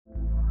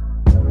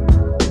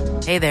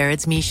Hey there,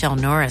 it's Michelle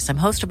Norris. I'm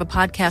host of a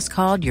podcast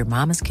called Your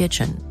Mama's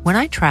Kitchen. When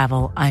I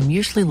travel, I'm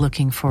usually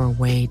looking for a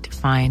way to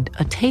find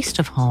a taste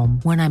of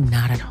home when I'm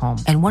not at home.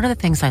 And one of the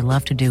things I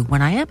love to do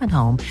when I am at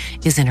home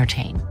is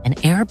entertain. And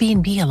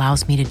Airbnb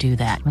allows me to do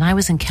that. When I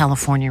was in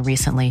California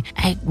recently,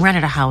 I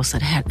rented a house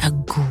that had a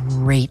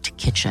great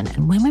kitchen.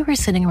 And when we were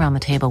sitting around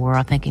the table, we were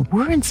all thinking,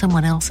 we're in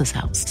someone else's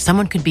house.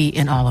 Someone could be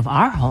in all of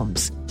our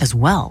homes as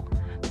well.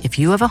 If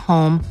you have a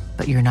home,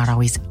 but you're not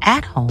always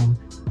at home,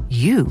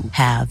 you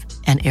have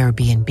an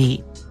Airbnb.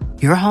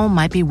 Your home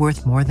might be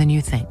worth more than you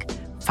think.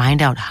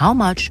 Find out how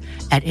much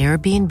at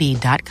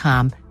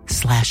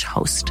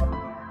airbnb.com/host.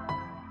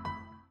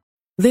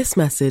 This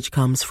message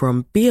comes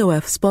from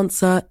BOF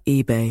sponsor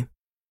eBay.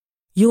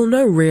 You'll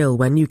know real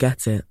when you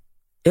get it.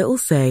 It'll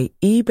say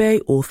eBay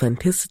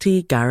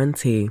Authenticity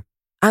Guarantee.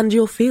 And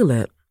you'll feel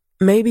it.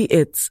 Maybe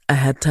it's a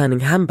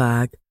head-turning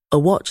handbag, a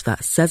watch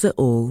that says it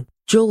all,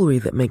 jewelry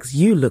that makes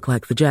you look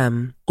like the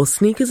gem, or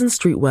sneakers and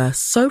streetwear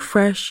so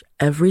fresh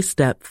every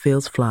step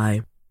feels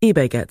fly.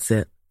 eBay gets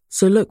it.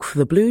 So look for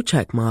the blue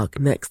check mark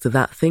next to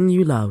that thing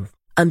you love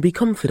and be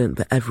confident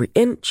that every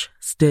inch,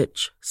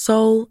 stitch,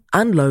 sole,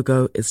 and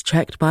logo is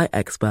checked by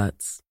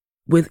experts.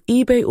 With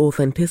eBay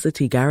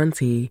Authenticity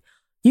Guarantee,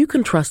 you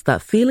can trust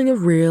that feeling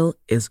of real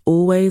is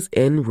always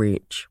in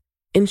reach.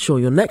 Ensure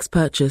your next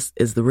purchase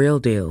is the real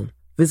deal.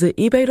 Visit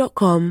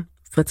ebay.com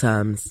for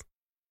terms.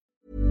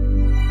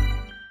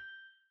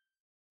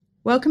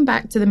 Welcome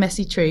back to The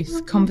Messy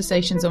Truth,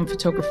 Conversations on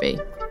Photography,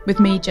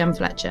 with me, Jem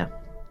Fletcher.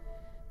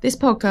 This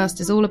podcast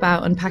is all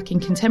about unpacking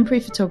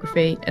contemporary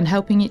photography and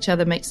helping each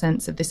other make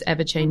sense of this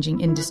ever-changing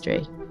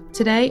industry.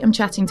 Today, I'm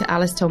chatting to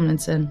Alys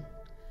Tomlinson.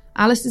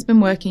 Alys has been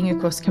working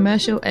across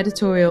commercial,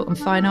 editorial and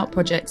fine art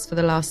projects for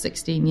the last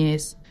 16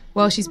 years.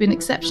 While she's been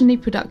exceptionally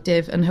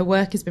productive and her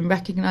work has been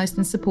recognised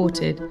and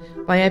supported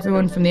by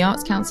everyone from the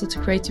Arts Council to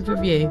Creative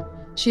Review,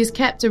 she has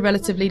kept a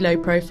relatively low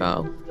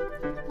profile.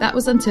 That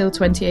was until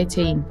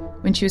 2018,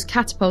 when she was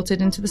catapulted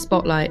into the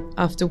spotlight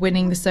after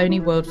winning the Sony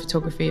World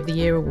Photography of the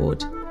Year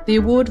award. The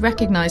award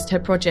recognised her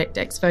project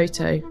Ex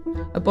Voto,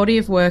 a body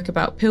of work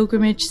about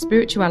pilgrimage,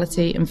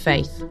 spirituality and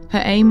faith.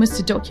 Her aim was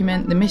to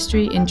document the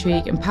mystery,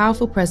 intrigue and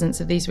powerful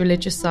presence of these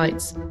religious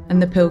sites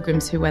and the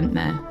pilgrims who went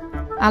there.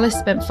 Alys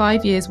spent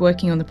 5 years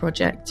working on the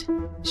project.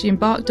 She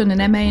embarked on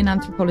an MA in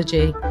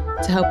anthropology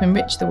to help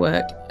enrich the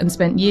work and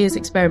spent years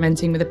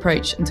experimenting with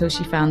approach until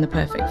she found the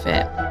perfect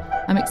fit.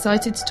 I'm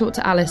excited to talk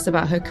to Alys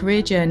about her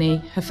career journey,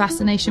 her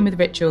fascination with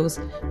rituals,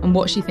 and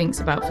what she thinks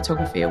about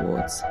photography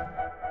awards.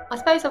 I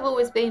suppose I've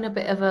always been a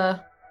bit of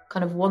a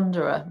kind of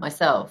wanderer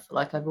myself.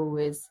 Like I've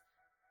always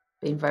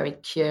been very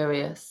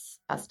curious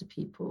as to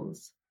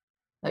people's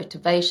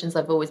motivations.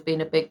 I've always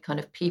been a big kind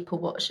of people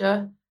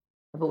watcher.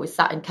 I've always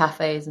sat in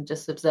cafes and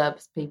just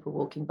observed people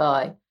walking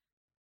by.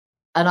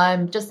 And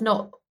I'm just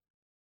not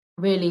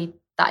really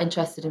that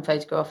interested in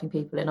photographing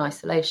people in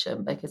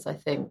isolation, because I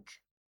think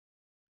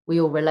we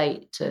all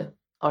relate to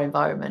our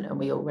environment and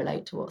we all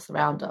relate to what's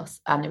around us.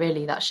 And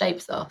really that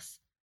shapes us.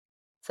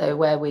 So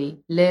where we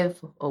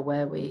live or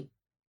where we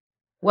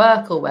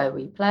work or where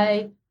we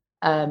play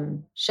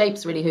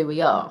shapes really who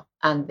we are,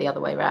 and the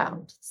other way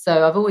around.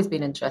 So I've always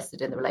been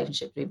interested in the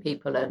relationship between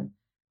people and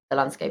the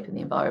landscape and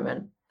the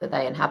environment that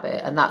they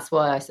inhabit. And that's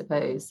why I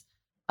suppose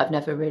I've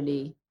never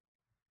really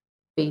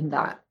been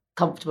that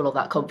comfortable or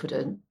that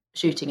confident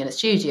shooting in a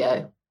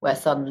studio where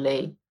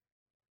suddenly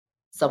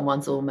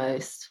someone's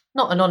almost,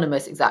 not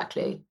anonymous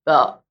exactly,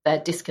 but they're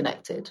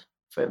disconnected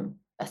from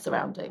their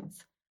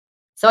surroundings.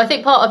 So I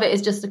think part of it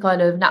is just a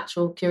kind of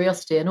natural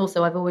curiosity. And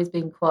also I've always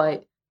been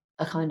quite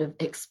a kind of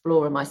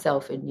explorer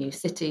myself in new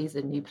cities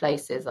and new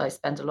places. I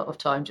spend a lot of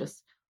time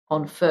just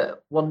on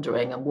foot,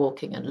 wandering and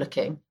walking and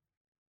looking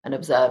and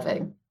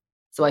observing.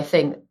 So I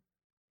think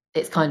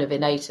it's kind of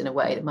innate in a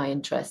way, that my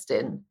interest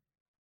in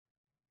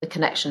the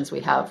connections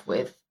we have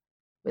with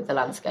the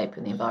landscape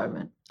and the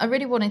environment. I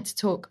really wanted to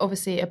talk,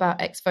 obviously,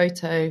 about Ex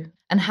Voto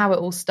and how it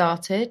all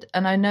started.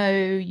 And I know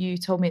you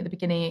told me at the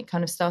beginning it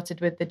kind of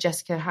started with the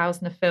Jessica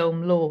Hausner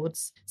film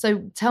Lords.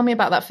 So tell me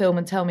about that film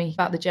and tell me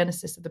about the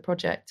genesis of the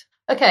project.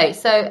 Okay,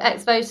 so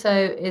Ex Voto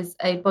is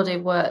a body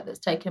of work that's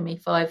taken me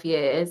 5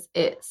 years.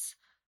 It's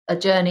a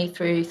journey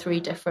through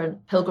 3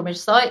 different pilgrimage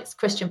sites,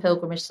 Christian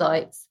pilgrimage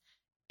sites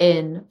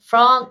in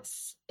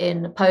France,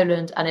 in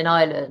Poland and in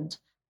Ireland.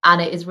 And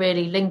it is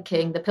really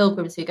linking the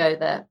pilgrims who go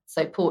there,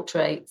 so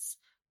portraits,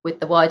 with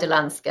the wider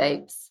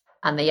landscapes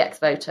and the ex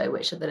voto,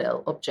 which are the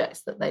little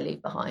objects that they leave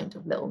behind,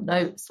 of little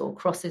notes or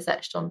crosses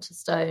etched onto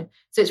stone.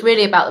 So it's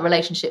really about the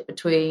relationship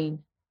between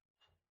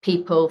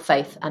people,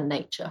 faith and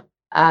nature.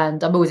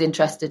 And I'm always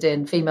interested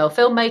in female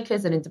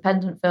filmmakers and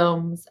independent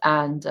films.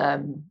 And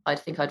I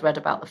think I'd read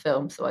about the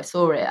film, so I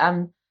saw it.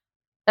 And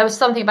there was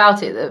something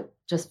about it that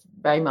just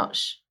very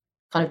much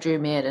kind of drew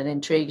me in and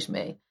intrigued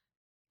me.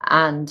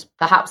 And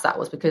perhaps that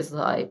was because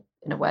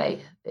in a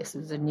way, this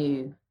was a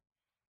new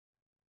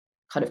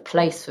kind of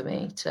place for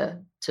me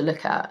to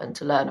look at and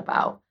to learn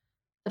about.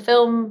 The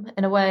film,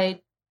 in a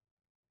way,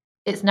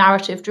 it's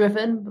narrative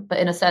driven, but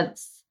in a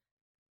sense,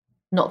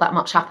 not that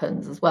much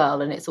happens as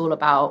well. And it's all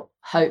about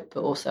hope,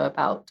 but also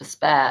about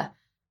despair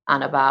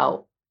and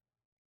about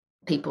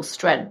people's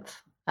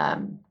strength,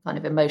 kind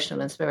of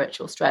emotional and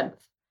spiritual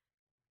strength.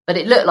 But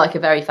it looked like a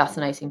very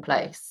fascinating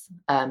place.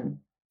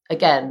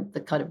 Again,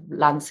 the kind of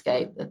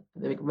landscape, the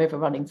river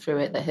running through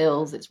it, the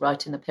hills, it's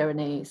right in the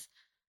Pyrenees.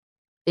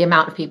 The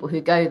amount of people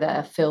who go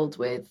there filled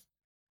with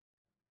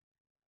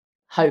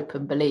hope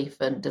and belief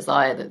and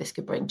desire that this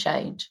could bring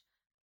change.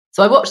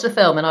 So I watched the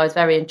film and I was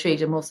very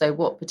intrigued. And also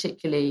what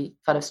particularly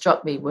kind of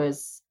struck me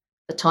was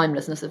the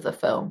timelessness of the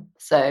film.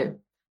 So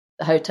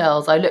the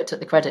hotels, I looked at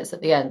the credits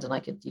at the end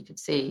and you could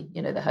see,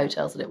 the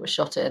hotels that it was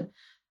shot in.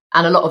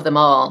 And a lot of them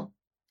are,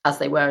 as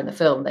they were in the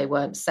film, they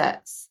weren't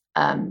sets.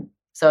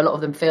 So a lot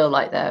of them feel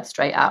like they're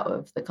straight out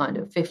of the kind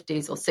of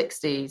 50s or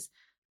 60s.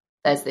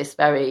 There's this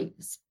very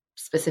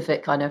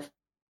specific kind of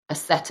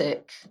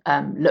aesthetic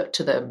look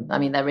to them. I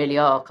mean, there really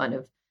are kind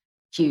of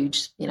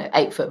huge,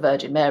 8-foot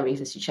Virgin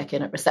Marys as you check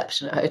in at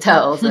reception at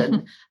hotels,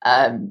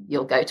 and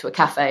you'll go to a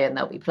cafe and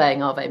they'll be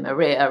playing Ave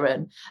Maria,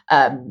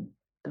 and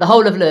the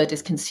whole of Lourdes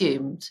is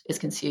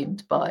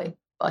consumed by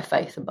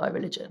faith and by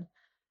religion.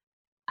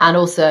 And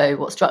also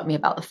what struck me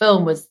about the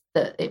film was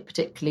that it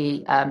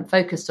particularly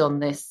focused on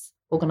this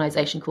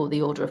organisation called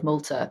the Order of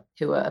Malta,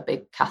 who are a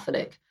big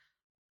Catholic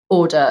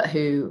order,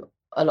 who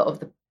a lot of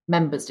the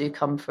members do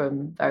come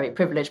from very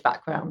privileged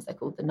backgrounds. They're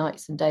called the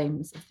Knights and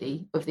Dames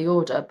of the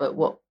order. But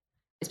what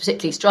is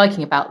particularly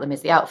striking about them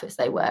is the outfits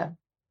they wear.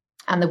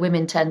 And the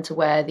women tend to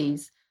wear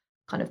these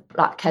kind of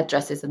black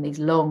headdresses and these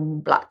long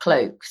black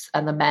cloaks,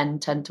 and the men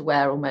tend to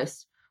wear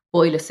almost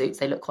boiler suits.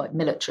 They look quite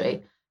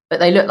military, but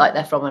they look like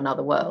they're from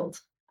another world.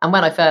 And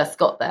when I first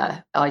got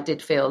there, I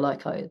did feel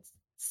like I had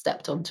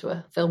stepped onto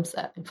a film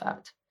set, in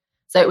fact.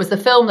 So it was the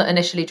film that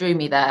initially drew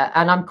me there.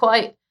 And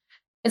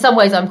in some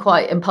ways, I'm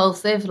quite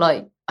impulsive.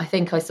 Like, I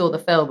think I saw the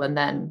film and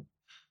then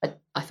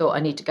I thought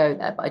I need to go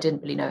there, but I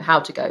didn't really know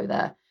how to go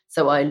there.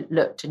 So I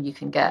looked, and you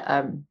can get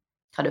kind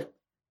of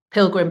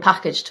pilgrim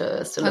package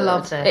tours to Lourdes. I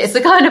love this. It's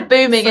a kind of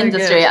booming So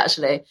industry, good.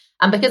 actually.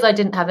 And because I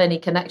didn't have any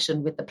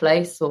connection with the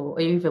place or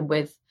even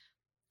with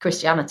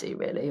Christianity,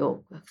 really,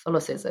 or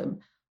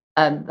Catholicism,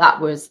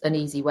 that was an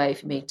easy way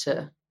for me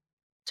to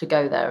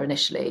go there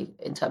initially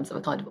in terms of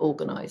a kind of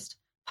organised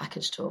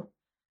package tour.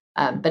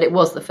 But it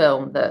was the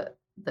film that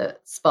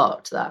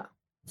sparked that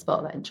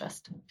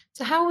interest.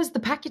 So how was the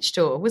package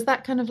tour? Was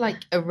that kind of like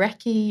a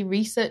recce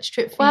research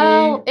trip for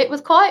Well, you? it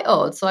was quite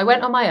odd. So I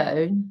went on my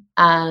own,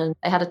 and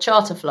I had a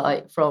charter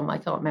flight from, I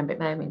can't remember, it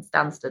may have been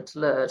Stansted to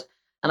Lourdes.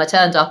 And I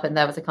turned up and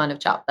there was a kind of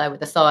chap there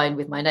with a sign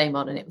with my name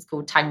on, and it was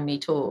called Tang Me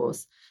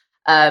Tours.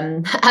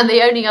 And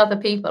the only other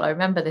people, I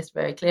remember this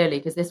very clearly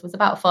because this was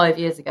about 5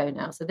 years ago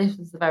now. So this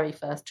was the very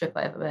first trip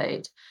I ever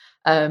made.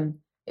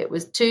 It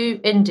was 2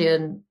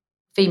 Indian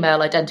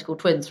female identical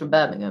twins from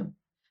Birmingham.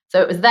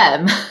 So it was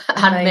them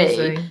and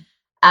Amazing. me.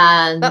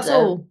 And That's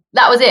all.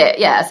 That was it,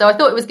 yeah. So I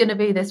thought it was going to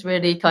be this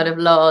really kind of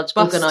large,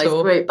 Bus organised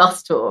tour. group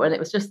bus tour, and it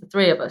was just the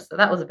 3 of us. So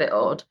that was a bit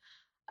odd.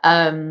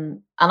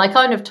 And I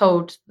kind of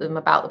told them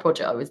about the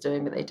project I was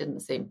doing, but they didn't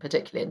seem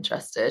particularly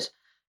interested.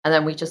 And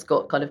then we just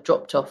got kind of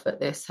dropped off at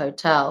this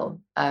hotel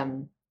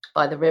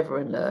by the river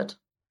in Lourdes.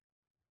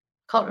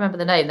 Can't remember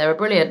the name. There are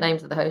brilliant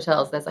names of the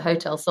hotels. There's a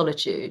Hotel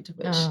Solitude,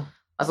 which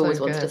I've so always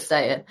wanted to good.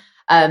 stay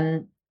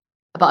in.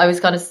 But I was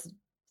kind of,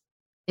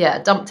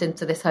 dumped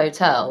into this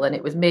hotel, and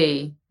it was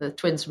me, the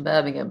twins from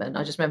Birmingham, and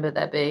I just remember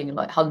there being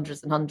like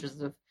hundreds and hundreds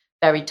of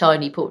very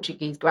tiny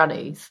Portuguese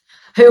grannies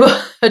who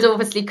had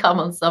obviously come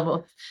on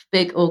some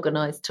big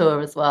organised tour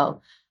as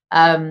well.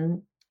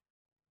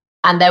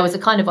 And there was a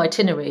kind of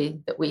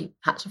itinerary that we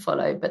had to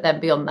follow. But then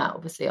beyond that,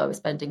 obviously, I was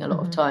spending a lot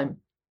of time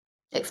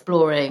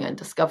exploring and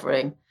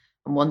discovering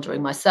and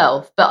wandering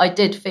myself. But I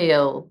did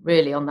feel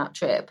really on that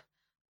trip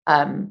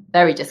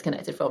very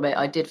disconnected from it.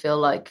 I did feel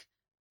like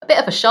a bit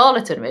of a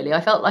charlatan, really.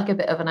 I felt like a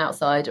bit of an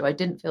outsider. I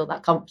didn't feel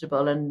that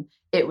comfortable. And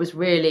I was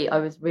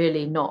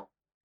really not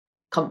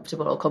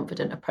comfortable or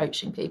confident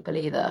approaching people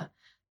either.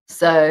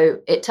 So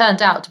it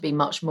turned out to be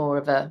much more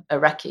of a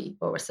recce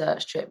or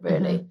research trip,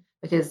 really,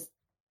 because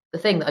the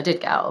thing that I did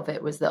get out of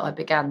it was that I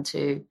began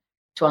to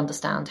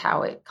understand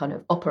how it kind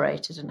of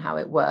operated and how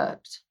it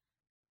worked.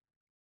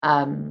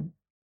 And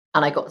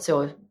I got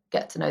to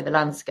get to know the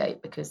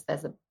landscape, because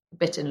there's a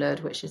bit in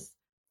Lourdes which is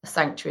the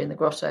sanctuary and the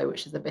grotto,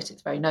 which is the bit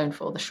it's very known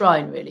for, the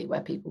shrine really,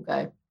 where people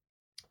go.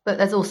 But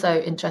there's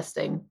also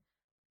interesting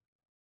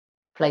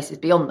places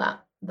beyond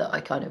that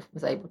I kind of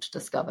was able to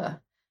discover.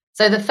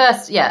 So the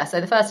first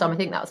time, I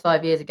think that was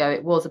 5 years ago,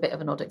 it was a bit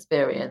of an odd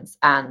experience.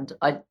 And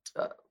I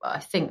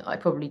think I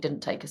probably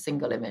didn't take a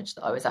single image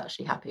that I was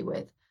actually happy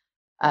with.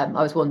 I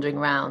was wandering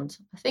around.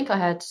 I think I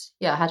had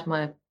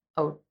my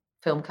old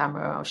film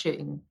camera. I was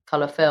shooting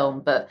colour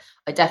film, but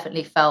I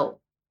definitely felt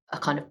a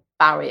kind of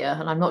barrier.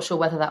 And I'm not sure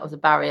whether that was a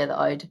barrier that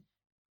I'd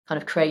kind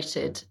of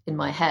created in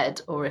my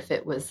head, or if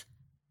it was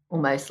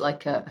almost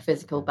like a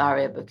physical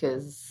barrier,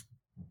 because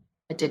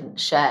I didn't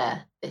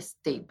share this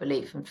deep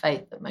belief and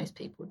faith that most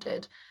people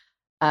did.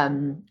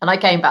 And I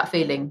came back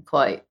feeling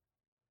quite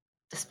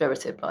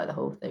dispirited by the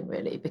whole thing,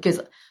 really, because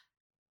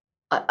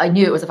I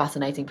knew it was a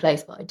fascinating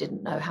place, but I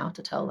didn't know how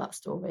to tell that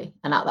story.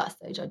 And at that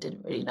stage, I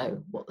didn't really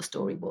know what the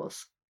story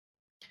was.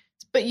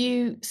 But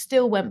you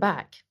still went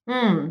back.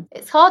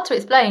 It's hard to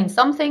explain.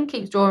 Something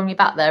keeps drawing me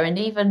back there. And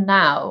even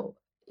now,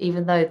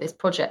 even though this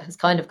project has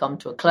kind of come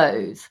to a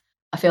close,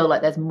 I feel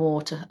like there's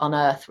more to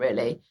unearth,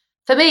 really.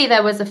 For me,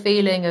 there was a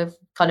feeling of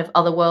kind of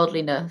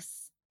otherworldliness,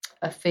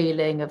 a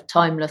feeling of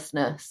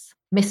timelessness,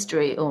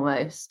 mystery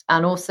almost.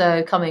 And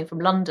also coming from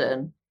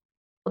London,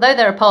 although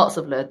there are parts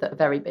of Lourdes that are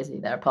very busy,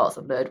 there are parts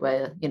of Lourdes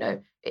where, you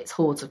know, it's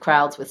hordes of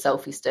crowds with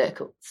selfie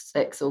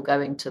sticks all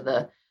going to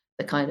the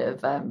kind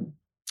of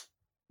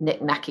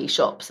knick-knacky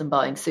shops and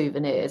buying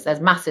souvenirs. There's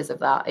masses of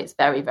that. It's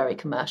very, very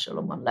commercial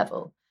on one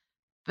level.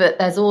 But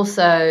there's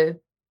also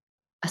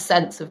a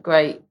sense of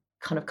great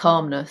kind of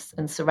calmness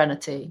and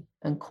serenity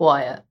and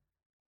quiet.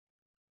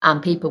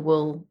 And people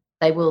will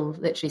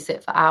literally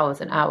sit for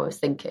hours and hours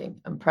thinking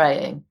and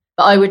praying.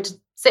 But I would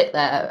sit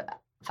there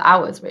for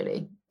hours,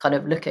 really, kind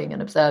of looking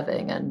and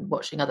observing and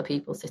watching other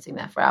people sitting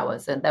there for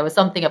hours. And there was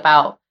something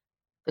about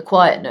the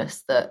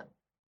quietness that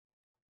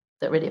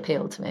really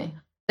appealed to me.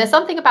 There's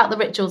something about the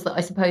rituals that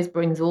I suppose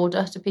brings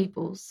order to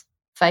people's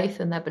faith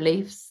and their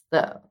beliefs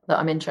that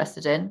I'm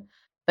interested in.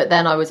 But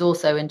then I was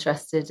also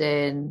interested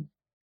in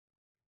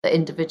the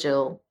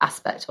individual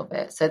aspect of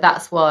it. So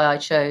that's why I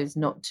chose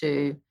not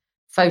to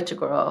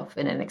photograph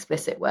in an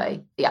explicit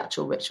way the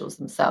actual rituals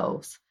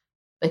themselves,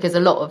 because a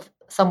lot of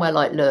somewhere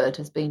like Lourdes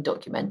has been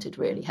documented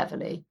really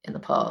heavily in the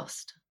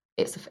past.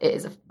 It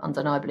is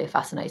undeniably a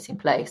fascinating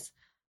place,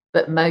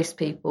 but most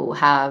people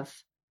have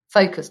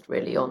focused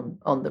really on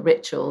the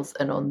rituals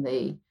and on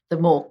the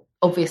more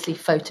obviously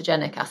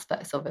photogenic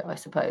aspects of it, I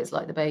suppose,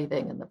 like the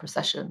bathing and the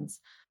processions.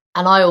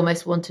 And I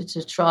almost wanted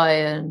to try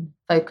and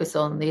focus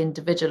on the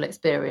individual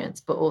experience,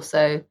 but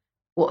also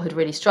what had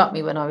really struck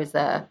me when I was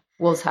there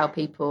was how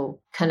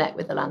people connect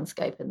with the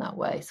landscape in that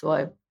way. So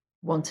I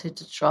wanted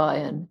to try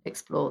and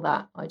explore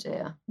that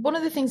idea. One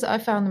of the things that I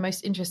found the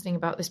most interesting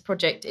about this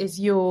project is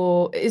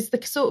the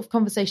sort of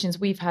conversations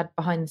we've had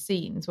behind the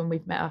scenes when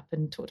we've met up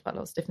and talked about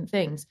lots of different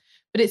things.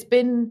 But it's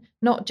been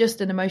not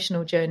just an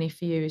emotional journey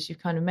for you, as you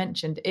kind of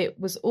mentioned. It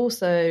was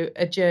also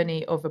a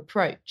journey of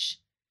approach.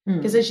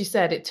 Because as you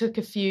said, it took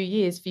a few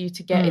years for you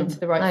to get into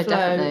the right flow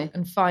definitely.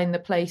 And find the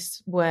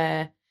place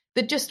where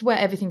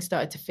everything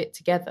started to fit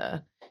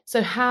together.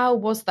 So how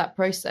was that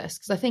process?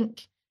 Because I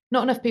think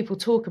not enough people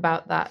talk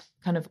about that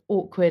kind of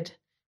awkward,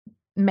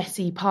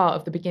 messy part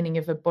of the beginning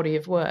of a body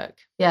of work.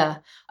 Yeah.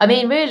 I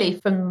mean, really,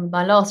 from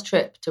my last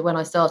trip to when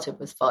I started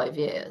was 5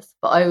 years.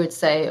 But I would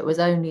say it was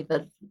only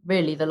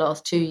the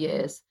last 2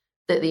 years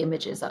that the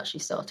images actually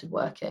started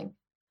working.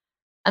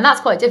 And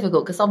that's quite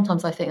difficult because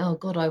sometimes I think, oh,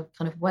 God, I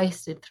kind of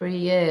wasted 3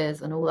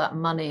 years and all that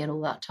money and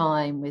all that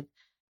time with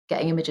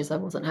getting images I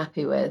wasn't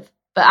happy with.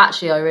 But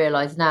actually, I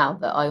realise now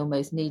that I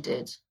almost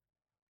needed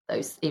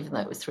those, even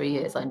though it was 3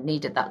 years, I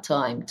needed that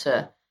time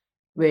to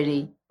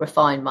really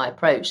refine my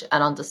approach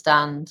and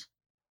understand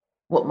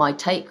what my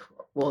take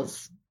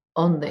was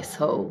on this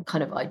whole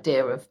kind of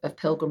idea of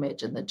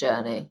pilgrimage and the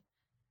journey.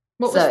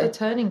 What was the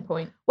turning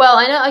point? Well,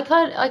 I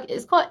know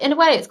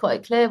it's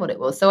quite clear what it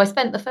was. So I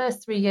spent the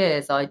first 3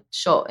 years, I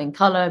shot in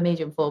colour,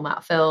 medium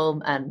format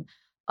film, and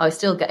I was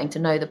still getting to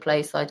know the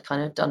place. I'd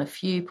kind of done a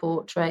few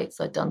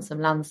portraits, I'd done some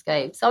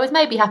landscapes. I was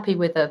maybe happy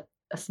with a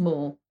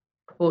small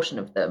proportion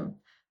of them,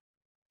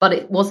 but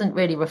it wasn't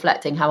really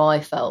reflecting how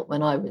I felt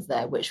when I was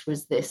there, which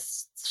was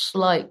this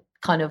slight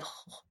kind of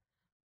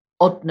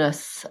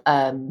oddness,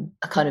 a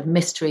kind of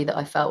mystery that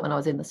I felt when I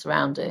was in the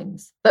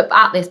surroundings. But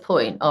at this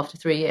point, after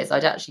 3 years,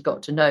 I'd actually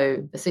got to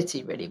know the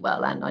city really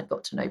well, and I'd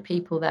got to know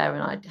people there,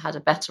 and I'd had a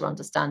better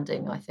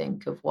understanding, I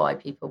think, of why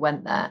people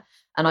went there.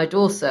 And I'd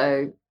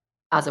also,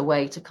 as a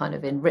way to kind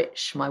of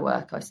enrich my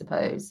work, I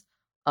suppose,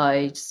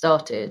 I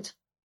started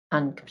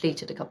and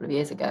completed a couple of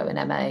years ago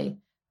an MA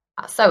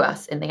at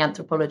SOAS in the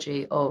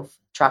anthropology of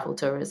travel,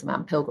 tourism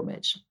and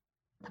pilgrimage.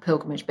 The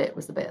pilgrimage bit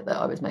was the bit that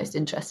I was most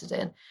interested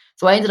in.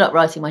 So I ended up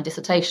writing my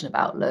dissertation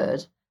about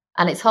Lourdes,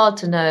 and it's hard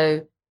to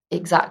know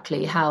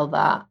exactly how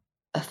that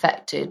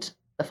affected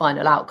the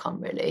final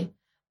outcome, really.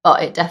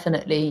 But it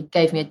definitely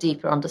gave me a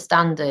deeper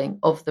understanding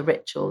of the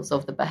rituals,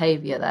 of the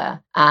behaviour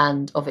there,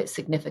 and of its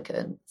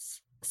significance.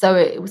 So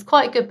it was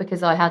quite good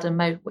because I had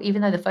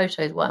even though the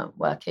photos weren't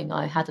working,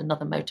 I had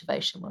another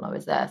motivation while I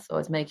was there. So I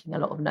was making a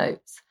lot of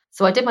notes.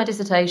 So I did my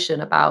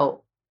dissertation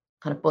about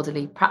kind of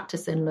bodily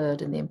practice in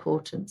Lourdes and the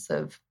importance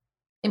of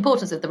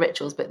the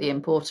rituals, but the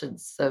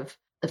importance of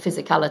the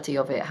physicality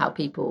of it, how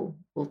people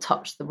will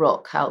touch the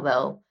rock, how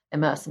they'll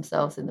immerse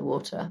themselves in the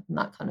water and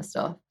that kind of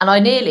stuff. And I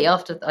nearly,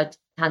 after I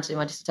handed in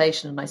my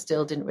dissertation and I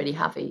still didn't really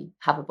have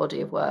a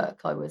body of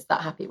work I was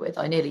that happy with,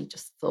 I nearly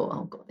just thought,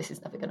 oh God, this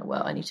is never going to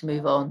work. I need to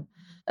move on.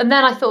 And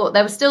then I thought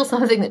there was still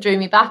something that drew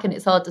me back, and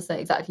it's hard to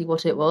say exactly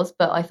what it was,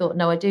 but I thought,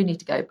 no, I do need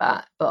to go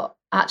back. But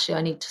actually,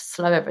 I need to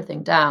slow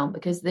everything down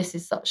because this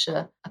is such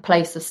a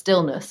place of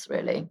stillness,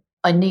 really.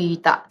 I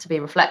need that to be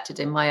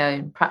reflected in my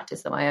own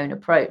practice and my own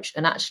approach.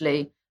 And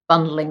actually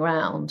bundling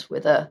around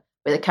with a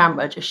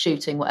camera, just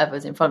shooting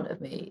whatever's in front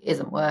of me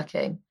isn't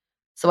working.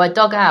 So I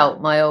dug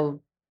out my old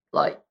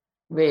like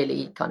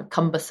really kind of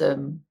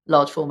cumbersome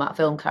large format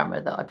film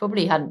camera that I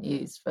probably hadn't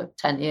used for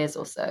 10 years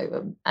or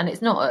so. And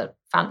it's not a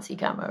fancy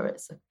camera,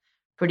 it's a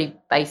pretty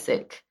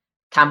basic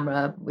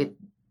camera with,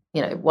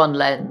 you know, one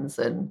lens,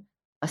 and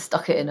I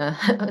stuck it in a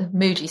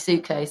Muji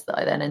suitcase that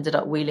I then ended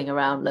up wheeling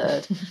around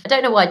Lourdes. I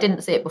don't know why I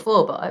didn't see it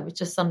before, but I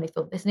just suddenly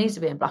thought this needs to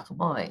be in black and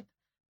white.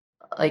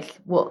 Like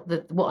what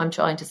I'm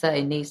trying to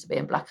say needs to be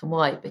in black and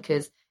white,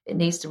 because it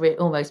needs to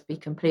almost be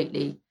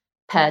completely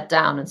pared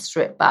down and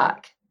stripped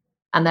back.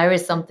 And there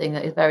is something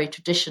that is very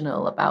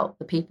traditional about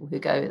the people who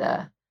go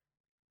there,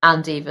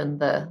 and even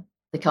the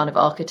kind of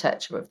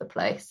architecture of the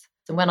place.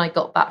 And when I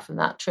got back from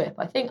that trip,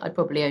 I think I'd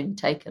probably only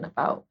taken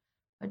about,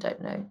 I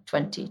don't know,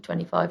 20,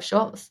 25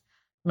 shots.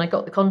 And I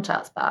got the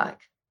contacts back,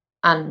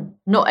 and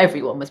not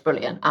everyone was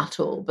brilliant at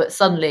all, but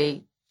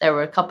suddenly there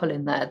were a couple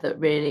in there that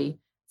really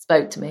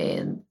spoke to me,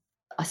 and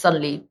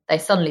they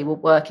suddenly were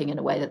working in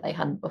a way that they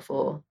hadn't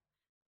before.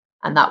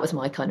 And that was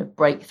my kind of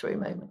breakthrough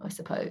moment, I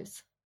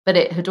suppose. But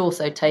it had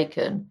also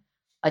taken,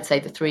 I'd say,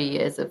 the 3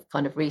 years of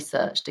kind of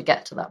research to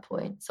get to that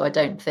point. So I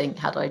don't think,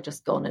 had I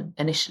just gone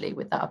initially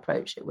with that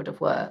approach, it would have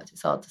worked.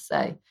 It's hard to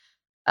say.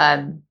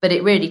 But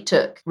it really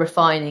took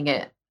refining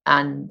it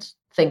and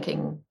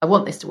thinking, I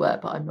want this to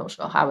work, but I'm not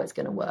sure how it's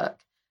going to work.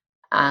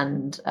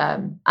 And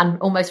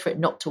almost for it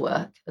not to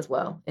work as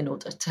well, in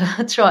order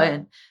to try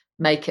and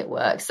make it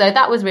work. So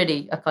that was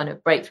really a kind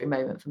of breakthrough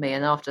moment for me.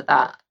 And after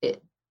that, the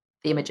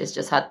images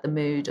just had the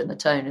mood and the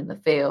tone and the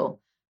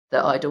feel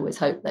that I'd always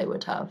hoped they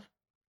would have.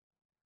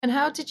 And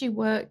how did you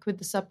work with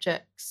the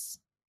subjects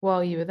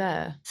while you were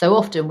there? So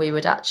often we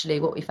would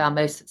actually, what we found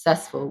most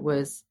successful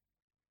was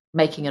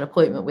making an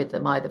appointment with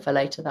them either for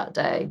later that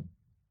day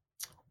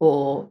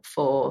or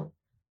for,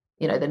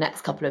 you know, the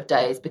next couple of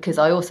days, because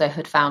I also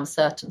had found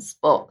certain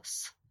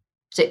spots,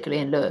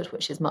 particularly in Lourdes,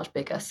 which is much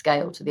bigger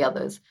scale to the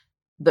others,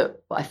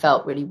 that I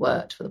felt really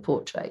worked for the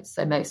portraits.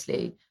 So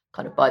mostly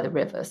kind of by the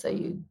river. So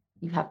you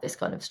have this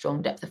kind of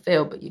strong depth of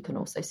field, but you can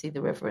also see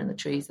the river and the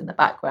trees in the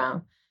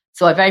background.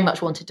 So I very much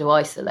wanted to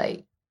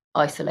isolate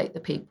the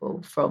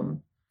people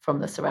from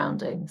the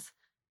surroundings.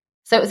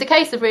 So it was a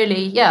case of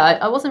really,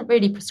 I wasn't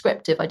really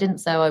prescriptive. I didn't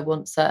say I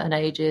want certain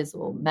ages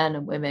or men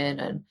and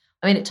women. And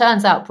I mean, it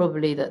turns out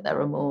probably that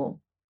there are more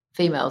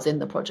females in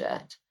the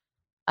project,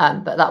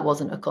 but that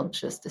wasn't a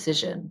conscious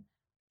decision.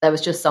 There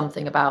was just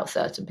something about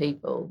certain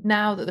people.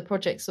 Now that the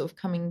project's sort of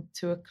coming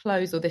to a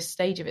close, or this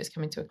stage of it's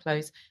coming to a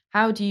close,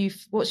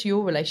 what's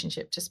your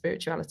relationship to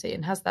spirituality,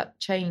 and has that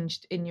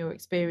changed in your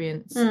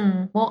experience?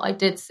 What I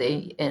did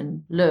see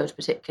in Lourdes,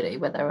 particularly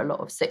where there are a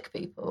lot of sick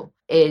people,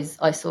 is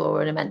I saw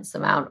an immense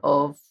amount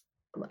of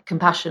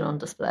compassion on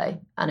display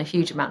and a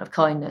huge amount of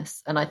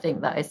kindness. And I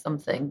think that is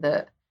something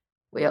that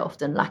we are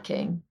often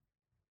lacking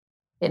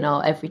in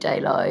our everyday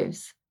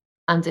lives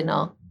and in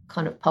our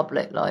kind of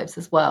public lives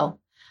as well.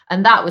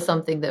 And that was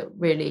something that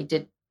really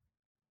did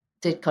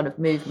kind of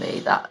move me,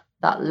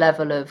 that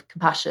level of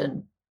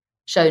compassion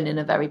shown in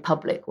a very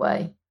public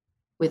way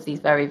with these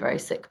very, very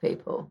sick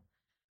people.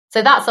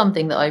 So that's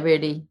something that I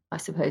really, I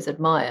suppose,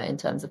 admire in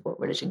terms of what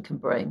religion can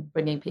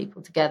bringing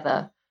people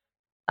together,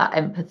 that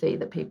empathy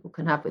that people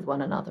can have with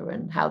one another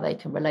and how they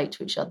can relate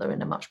to each other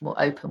in a much more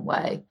open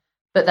way.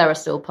 But there are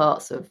still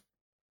parts of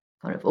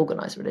kind of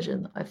organised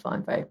religion that I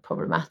find very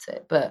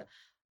problematic. But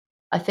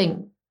I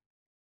think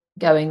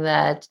going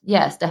there,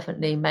 yes,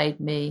 definitely made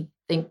me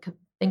think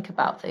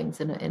about things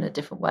in a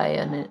different way,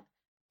 and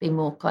be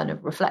more kind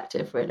of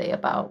reflective, really,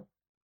 about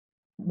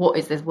what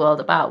is this world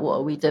about, what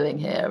are we doing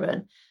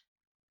here,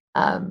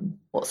 and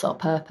what's our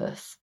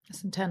purpose.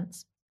 It's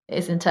intense. It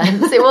is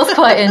intense. It was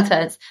quite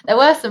intense. There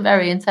were some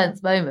very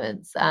intense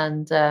moments,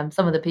 and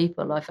some of the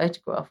people I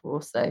photographed were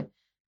also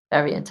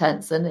very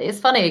intense. And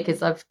it's funny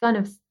because I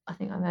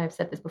think I may have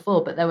said this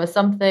before, but there was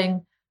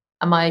something,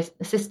 and my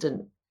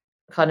assistant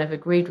kind of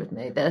agreed with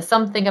me, there's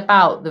something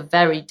about the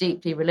very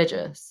deeply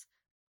religious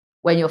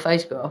when you're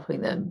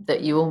photographing them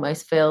that you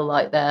almost feel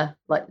like they're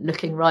like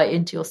looking right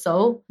into your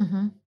soul.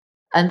 Mm-hmm.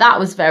 And that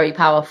was very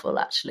powerful,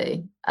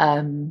 actually.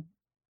 And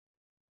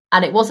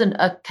it wasn't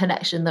a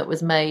connection that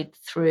was made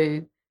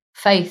through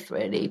faith,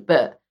 really,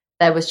 but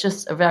there was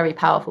just a very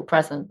powerful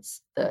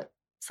presence that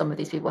some of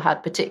these people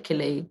had,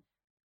 particularly,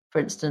 for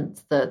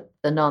instance, the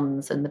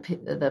nuns and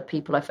the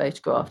people I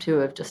photographed who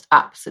have just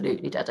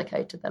absolutely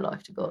dedicated their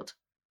life to God.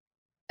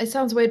 It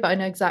sounds weird, but I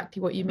know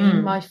exactly what you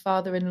mean. My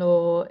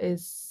father-in-law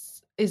is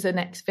an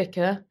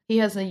ex-vicar. He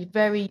has a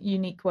very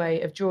unique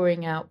way of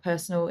drawing out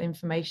personal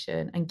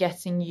information and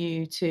getting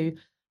you to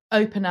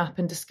open up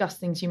and discuss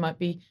things you might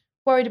be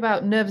worried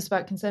about, nervous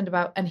about, concerned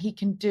about, and he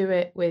can do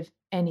it with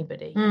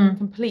anybody.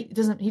 He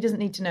doesn't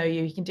need to know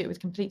you. He can do it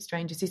with complete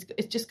strangers.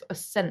 It's just got a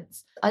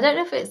sense. I don't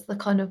know if it's the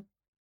kind of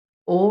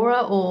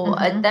aura or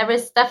there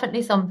is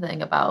definitely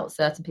something about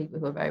certain people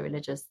who are very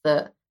religious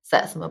that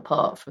sets them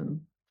apart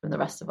from the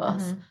rest of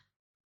us.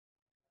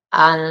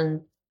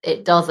 And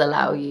it does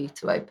allow you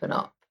to open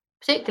up,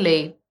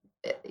 particularly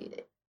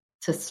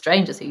to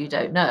strangers who you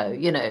don't know,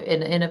 in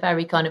a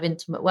very kind of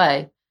intimate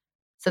way.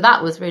 So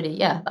that was really,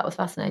 that was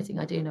fascinating.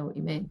 I do know what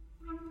you mean.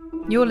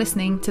 You're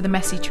listening to The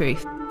Messy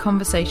Truth,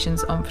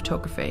 Conversations on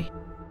Photography.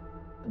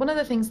 One of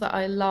the things that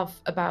I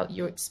love about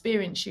your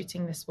experience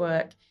shooting this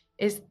work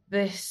is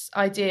this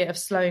idea of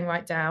slowing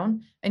right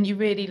down, and you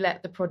really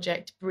let the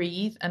project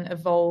breathe and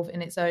evolve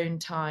in its own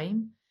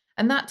time.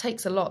 And that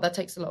takes a lot. That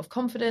takes a lot of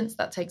confidence.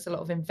 That takes a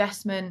lot of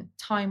investment,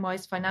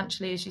 time-wise,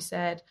 financially, as you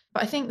said.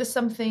 But I think there's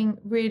something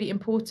really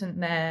important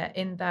there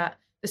in that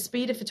the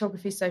speed of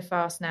photography is so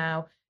fast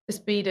now, the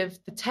speed of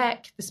the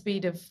tech, the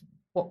speed of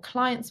what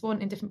clients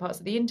want in different parts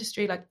of the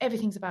industry, like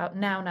everything's about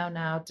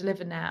now,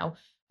 deliver now.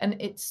 And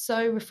it's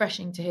so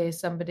refreshing to hear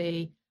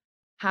somebody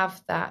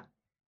have that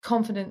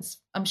confidence,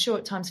 I'm sure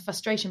at times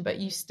frustration, but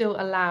you still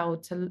allow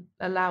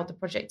the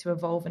project to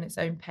evolve in its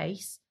own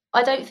pace.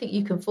 I don't think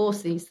you can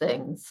force these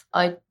things.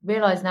 I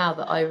realise now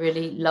that I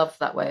really love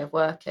that way of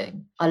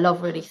working. I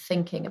love really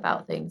thinking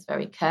about things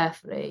very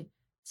carefully,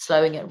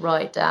 slowing it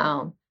right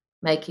down,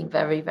 making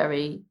very,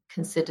 very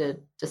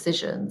considered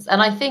decisions.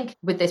 And I think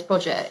with this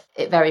project,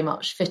 it very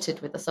much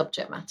fitted with the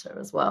subject matter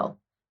as well,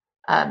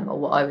 or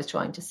what I was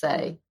trying to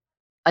say.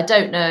 I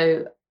don't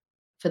know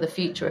for the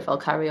future if I'll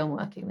carry on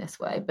working this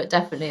way, but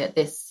definitely at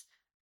this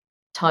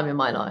time in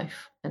my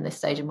life and this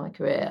stage in my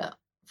career,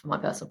 for my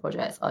personal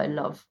projects, I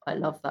love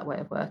that way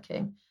of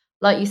working.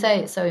 Like you say,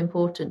 it's so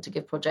important to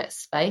give projects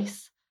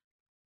space.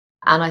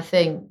 And I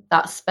think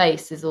that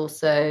space is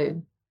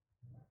also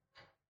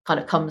kind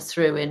of comes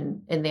through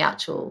in the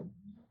actual,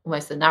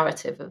 almost the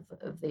narrative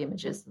of the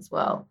images as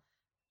well.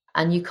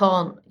 And you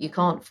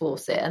can't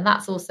force it. And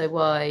that's also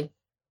why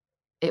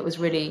it was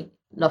really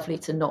lovely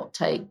to not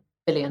take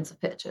billions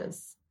of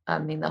pictures. I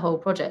mean, the whole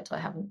project I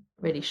haven't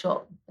really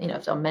shot,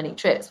 I've done many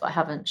trips, but I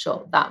haven't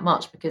shot that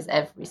much because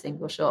every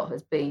single shot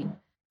has been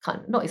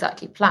kind of not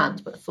exactly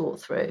planned, but thought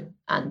through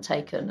and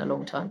taken a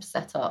long time to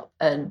set up.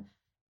 And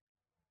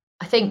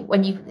I think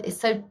it's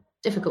so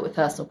difficult with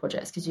personal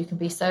projects because you can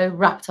be so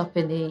wrapped up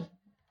in the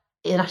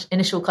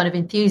initial kind of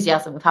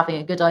enthusiasm of having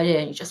a good idea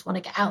and you just want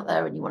to get out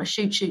there and you want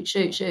to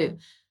shoot.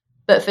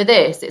 But for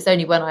this, it's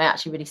only when I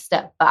actually really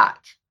stepped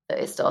back that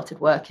it started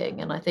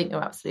working. And I think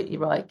you're absolutely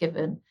right,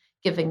 giving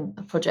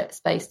a project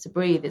space to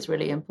breathe is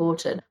really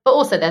important. But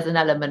also there's an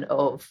element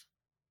of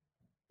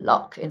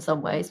luck in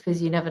some ways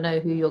because you never know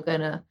who you're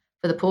going to,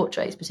 for the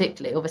portraits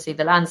particularly, obviously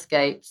the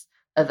landscapes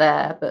are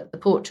there, but the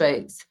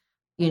portraits,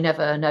 you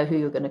never know who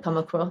you're going to come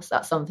across.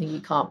 That's something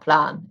you can't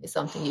plan. It's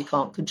something you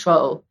can't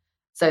control.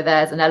 So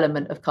there's an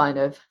element of kind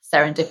of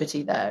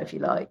serendipity there, if you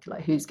like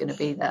who's going to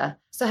be there.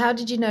 So how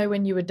did you know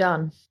when you were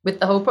done with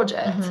the whole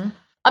project? Mm-hmm.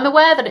 I'm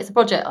aware that it's a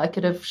project I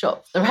could have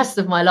shot the rest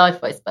of my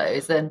life, I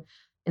suppose. And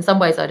in some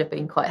ways I'd have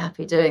been quite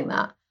happy doing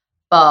that.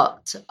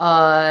 But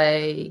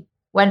I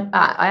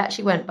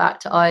actually went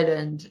back to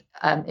Ireland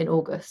in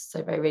August,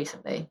 so very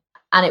recently.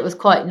 And it was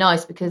quite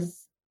nice because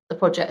the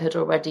project had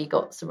already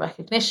got some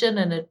recognition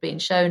and had been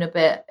shown a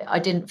bit. I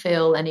didn't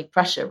feel any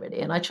pressure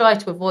really. And I try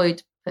to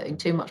avoid putting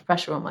too much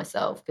pressure on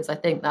myself because I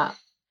think that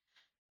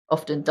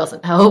often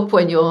doesn't help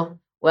when you're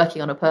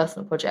working on a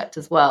personal project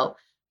as well.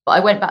 But I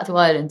went back to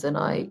Ireland and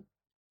I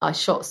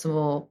shot some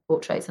more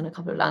portraits and a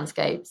couple of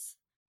landscapes.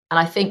 And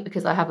I think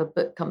because I have a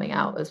book coming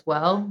out as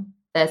well,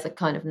 there's a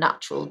kind of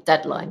natural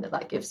deadline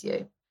that gives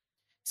you.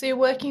 So you're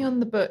working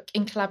on the book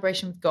in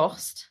collaboration with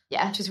Ghost,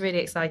 yeah, which is really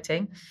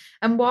exciting.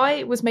 And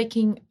why was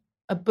making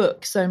a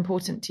book so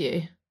important to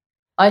you?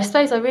 I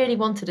suppose I really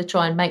wanted to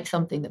try and make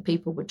something that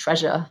people would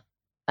treasure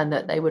and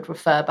that they would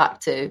refer back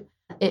to.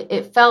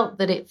 It felt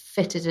that it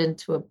fitted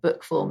into a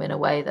book form in a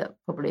way that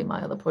probably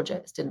my other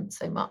projects didn't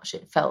so much.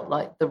 It felt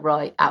like the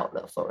right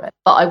outlet for it.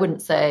 But I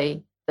wouldn't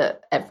say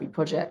that every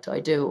project I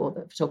do or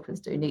that photographers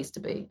do needs to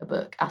be a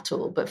book at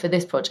all. But for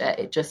this project,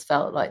 it just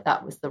felt like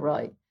that was the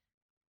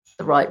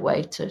right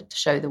way to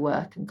show the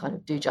work and kind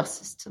of do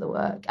justice to the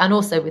work. And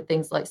also with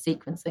things like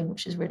sequencing,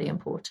 which is really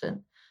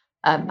important,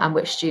 and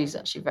which Stu's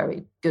actually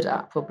very good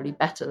at, probably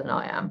better than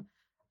I am.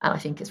 And I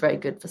think it's very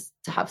good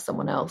to have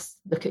someone else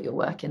look at your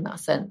work in that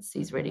sense.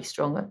 He's really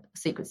strong at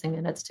sequencing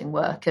and editing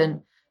work.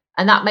 And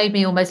that made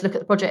me almost look at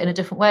the project in a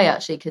different way,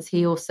 actually, because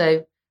he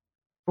also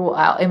brought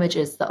out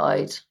images that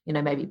I'd,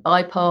 maybe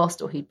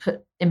bypassed, or he'd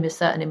put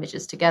certain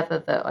images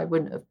together that I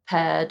wouldn't have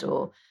paired,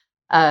 or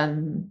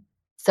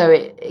so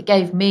it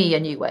gave me a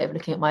new way of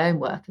looking at my own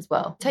work as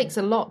well. It takes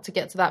a lot to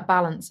get to that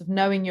balance of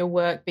knowing your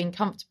work, being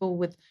comfortable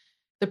with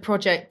the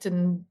project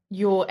and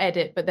your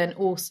edit, but then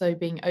also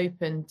being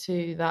open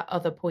to that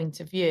other point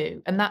of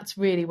view. And that's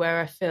really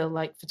where I feel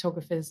like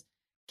photographers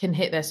can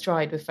hit their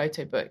stride with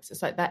photo books.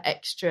 It's like that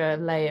extra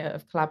layer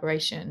of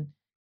collaboration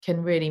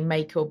can really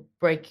make or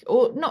break,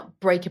 or not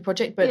break a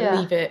project, but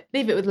leave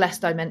it with less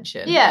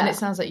dimension. Yeah. And it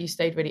sounds like you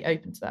stayed really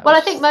open to that. Well, I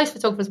think most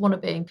photographers want to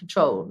be in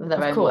control of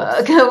their own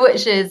work,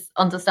 which is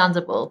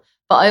understandable.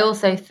 But I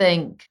also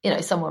think,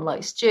 someone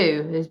like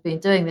Stu, who's been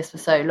doing this for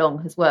so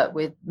long, has worked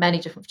with many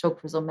different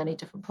photographers on many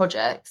different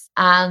projects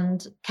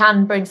and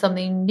can bring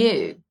something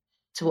new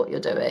to what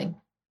you're doing,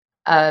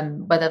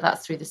 whether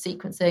that's through the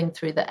sequencing,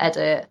 through the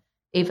edit,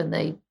 even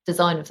the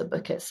design of the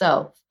book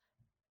itself.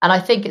 And I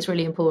think it's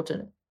really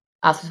important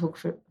as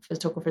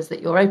photographers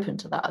that you're open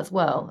to that as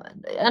well,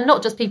 and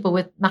not just people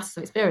with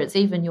massive experience,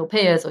 even your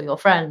peers or your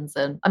friends.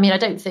 And I mean, I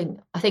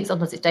think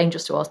sometimes it's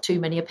dangerous to ask too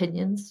many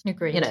opinions.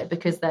 Agreed. You know,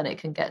 because then it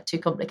can get too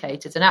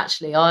complicated. And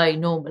actually, I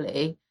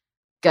normally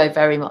go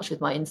very much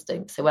with my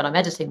instinct. So when I'm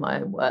editing my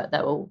own work,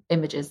 there will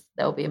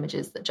be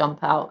images that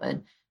jump out,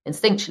 and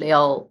instinctually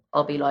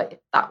I'll be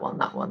like, that one,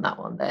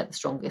 they're the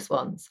strongest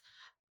ones.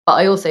 But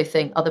I also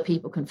think other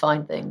people can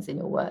find things in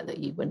your work that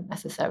you wouldn't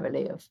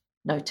necessarily have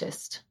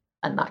noticed.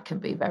 And that can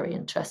be very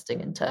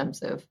interesting in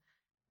terms of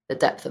the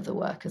depth of the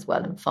work as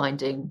well, and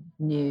finding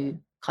new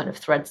kind of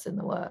threads in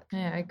the work.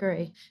 Yeah, I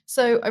agree.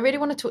 So I really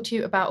want to talk to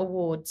you about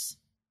awards.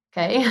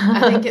 Okay.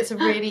 I think it's a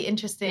really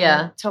interesting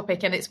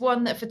topic, and it's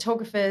one that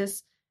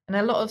photographers and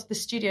a lot of the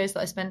studios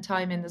that I spend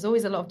time in, there's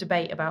always a lot of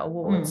debate about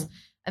awards.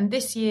 And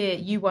this year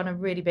you won a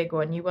really big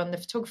one. You won the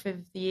Photographer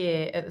of the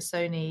Year at the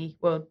Sony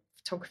World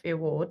Photography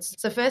Awards.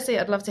 So firstly,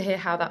 I'd love to hear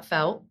how that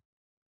felt.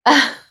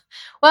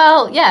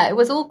 Well, yeah, it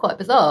was all quite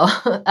bizarre.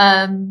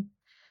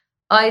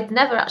 I'd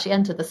never actually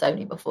entered the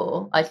Sony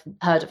before. I'd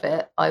heard of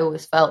it. I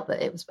always felt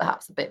that it was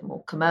perhaps a bit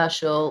more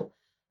commercial,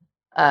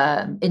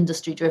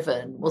 industry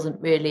driven.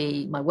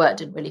 My work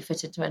didn't really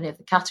fit into any of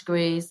the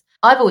categories.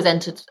 I've always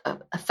entered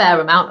a fair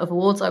amount of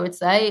awards, I would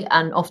say,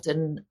 and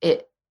often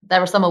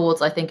there are some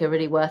awards I think are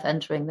really worth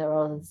entering. There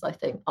are others I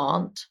think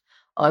aren't.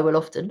 I will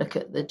often look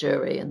at the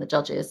jury and the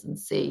judges and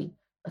see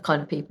the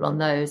kind of people on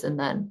those, and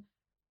then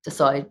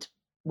decide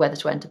whether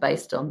to enter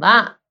based on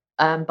that.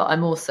 But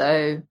I'm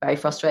also very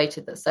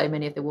frustrated that so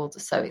many of the awards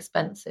are so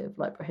expensive,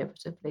 like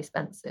prohibitively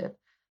expensive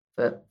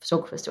for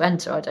photographers to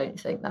enter. I don't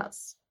think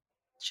that's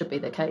should be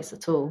the case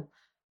at all.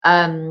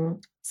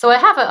 So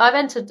I've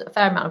entered a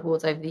fair amount of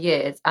awards over the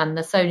years, and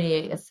the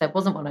Sony, as I said,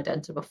 wasn't one I'd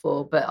entered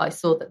before, but I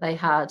saw that they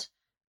had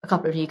a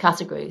couple of new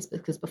categories,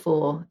 because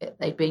before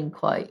they'd been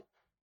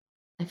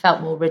they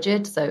felt more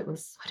rigid. So it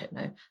was, I don't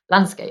know,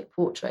 landscape,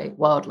 portrait,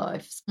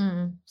 wildlife,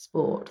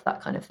 sport,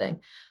 that kind of thing.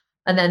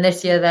 And then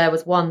this year there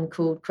was one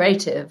called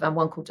Creative and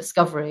one called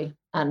Discovery.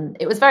 And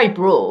it was very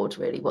broad,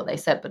 really, what they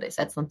said, but it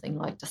said something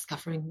like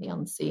discovering the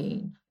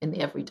unseen in the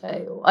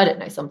everyday, or I don't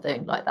know,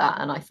 something like that.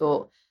 And I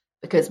thought,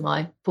 because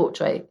my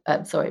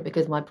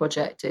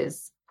project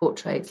is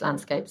portraits,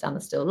 landscapes, and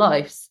the still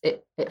lifes,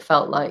 it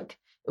felt like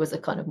it was a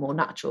kind of more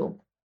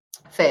natural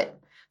fit.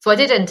 So I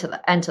did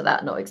enter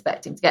that not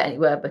expecting to get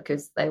anywhere,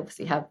 because they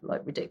obviously have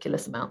like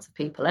ridiculous amounts of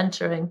people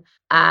entering.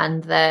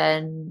 And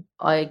then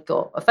I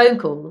got a phone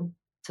call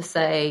to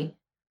say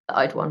that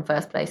I'd won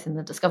first place in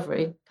the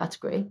Discovery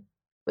category,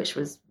 which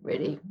was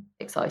really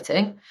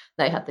exciting.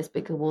 They had this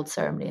big award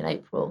ceremony in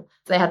April.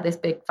 They had this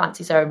big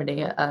fancy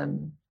ceremony at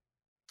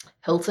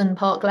Hilton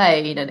Park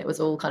Lane, and it was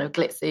all kind of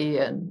glitzy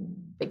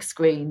and big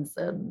screens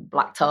and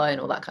black tie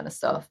and all that kind of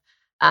stuff.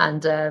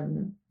 And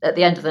at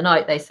the end of the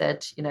night, they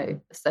said,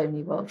 the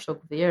Sony World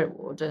Photographer of the Year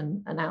award,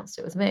 and announced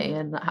it was me.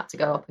 And I had to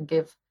go up and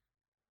give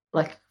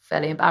like a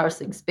fairly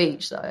embarrassing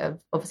speech that I've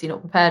obviously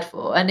not prepared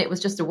for. And it was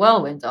just a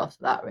whirlwind after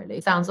that, really.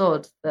 It sounds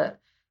odd that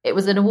it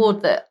was an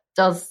award that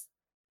does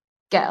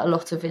get a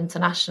lot of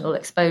international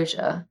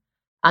exposure,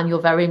 and you're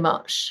very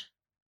much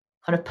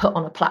kind of put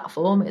on a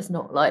platform. It's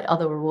not like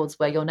other awards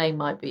where your name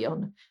might be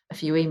on a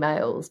few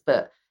emails,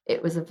 but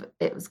it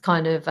was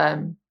kind of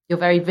you're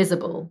very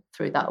visible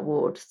through that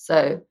award.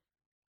 So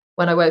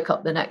when I woke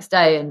up the next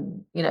day,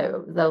 and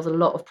there was a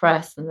lot of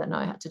press, and then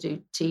I had to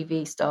do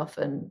TV stuff,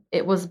 and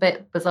it was a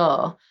bit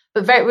bizarre,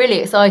 but really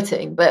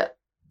exciting. But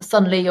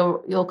suddenly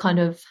you're kind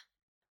of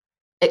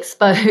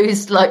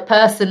exposed, like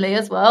personally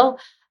as well.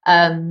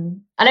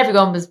 And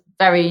everyone was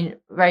very,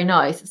 very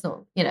nice. It's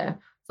not,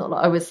 it's not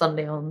like I was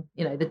suddenly on,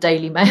 the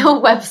Daily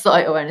Mail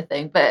website or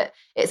anything, but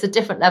it's a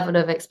different level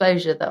of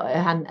exposure that I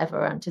hadn't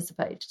ever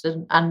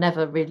anticipated and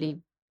never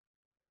really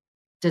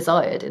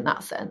desired in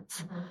that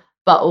sense.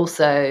 But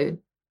also,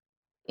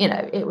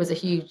 it was a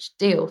huge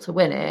deal to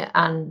win it,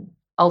 and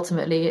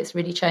ultimately it's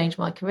really changed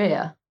my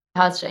career. It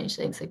has changed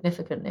things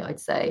significantly, I'd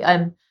say.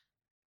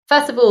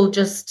 First of all,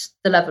 just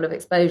the level of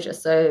exposure.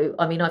 So,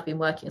 I mean, I've been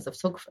working as a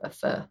photographer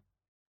for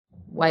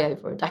way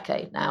over a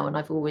decade now, and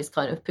I've always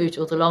kind of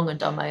pootled along and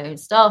done my own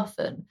stuff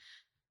and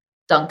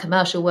done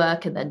commercial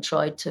work, and then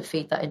tried to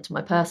feed that into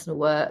my personal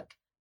work.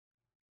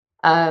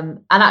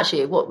 And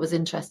actually, what was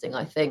interesting,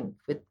 I think,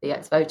 with the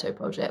Ex-Voto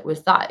project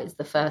was that is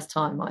the first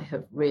time I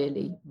have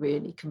really,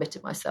 really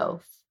committed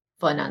myself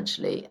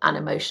financially and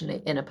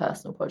emotionally in a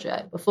personal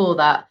project. Before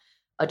that,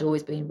 I'd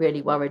always been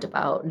really worried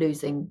about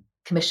losing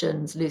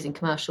commissions, losing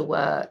commercial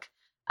work.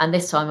 And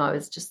this time I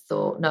was just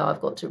thought, no,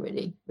 I've got to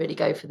really, really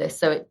go for this.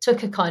 So it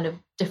took a kind of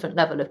different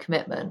level of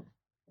commitment.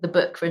 The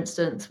book, for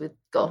instance, with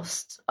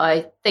Ghost,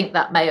 I think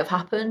that may have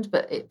happened,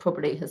 but it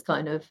probably has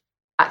kind of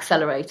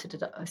accelerated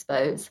it, I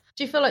suppose.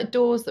 Do you feel like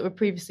doors that were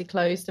previously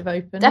closed have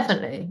opened?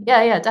 Definitely.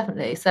 Yeah,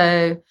 definitely.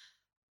 So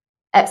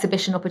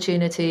exhibition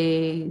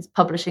opportunities,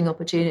 publishing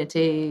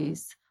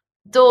opportunities,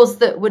 doors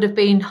that would have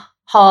been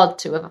hard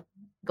to have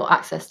got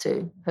access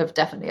to have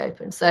definitely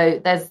opened. So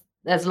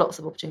there's lots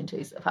of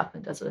opportunities that have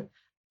happened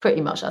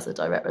pretty much as a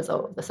direct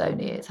result of the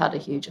Sony. It's had a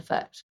huge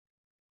effect.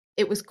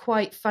 It was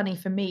quite funny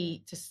for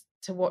me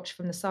to watch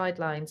from the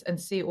sidelines and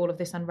see all of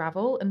this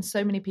unravel. And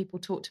so many people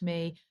talk to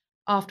me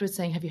afterwards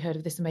saying, have you heard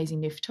of this amazing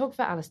new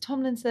photographer, Alys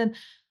Tomlinson?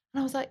 And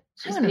I was like,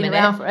 she's been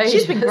around for ages.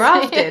 She's been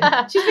grafting.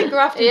 Yeah. She's been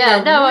grafting for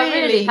I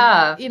really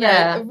have.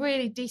 A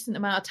really decent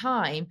amount of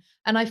time.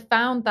 And I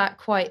found that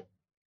quite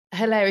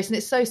hilarious. And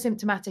it's so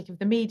symptomatic of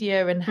the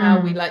media and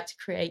how we like to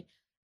create,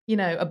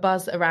 a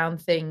buzz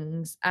around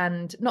things.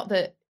 And not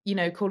that,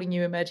 calling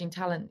you emerging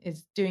talent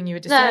is doing you a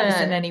disservice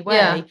in any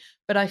way.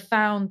 But I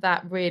found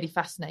that really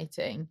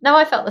fascinating. No,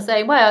 I felt the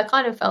same way. I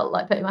kind of felt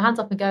like putting my hands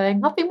up and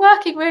going, I've been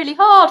working really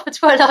hard for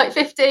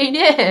 15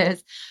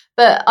 years.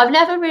 But I've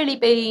never really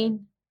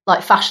been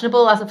like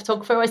fashionable as a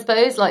photographer, I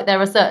suppose. Like there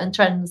are certain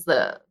trends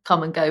that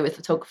come and go with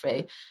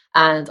photography,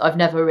 and I've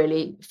never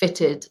really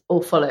fitted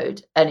or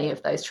followed any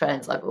of those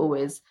trends. I've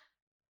always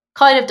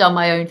kind of done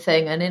my own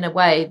thing, and in a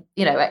way,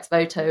 Ex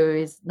Voto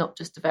is not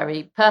just a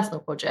very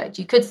personal project.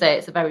 You could say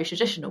it's a very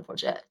traditional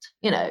project.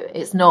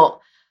 It's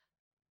not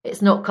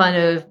kind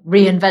of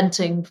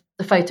reinventing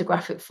the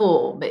photographic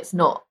form. It's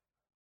not,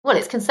 well,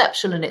 it's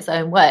conceptual in its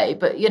own way,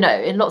 but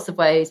in lots of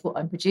ways what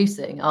I'm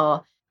producing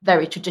are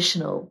very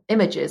traditional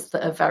images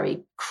that are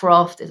very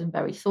crafted and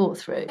very thought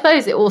through. I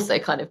suppose it also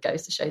kind of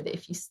goes to show that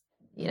if you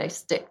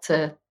stick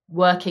to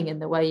working in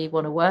the way you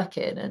want to work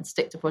in and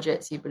stick to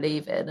projects you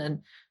believe in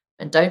and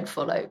don't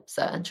follow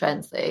certain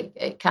trends,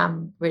 it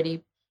can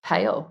really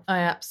pay off. I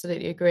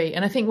absolutely agree.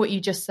 And I think what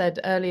you just said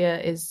earlier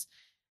is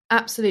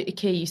absolutely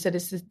key. You said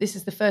this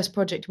is the first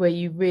project where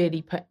you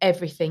really put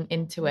everything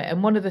into it.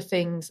 And one of the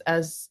things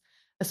as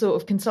a sort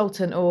of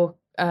consultant or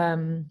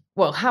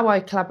how I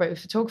collaborate with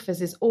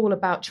photographers is all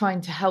about trying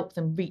to help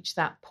them reach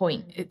that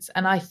point.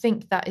 And I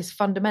think that is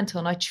fundamental.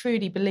 And I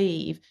truly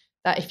believe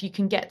that if you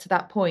can get to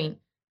that point,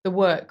 the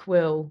work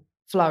will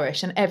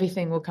flourish and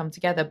everything will come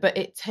together. But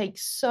it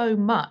takes so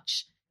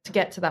much to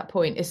get to that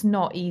point. It's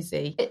not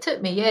easy. It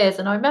took me years.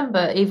 And I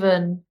remember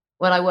even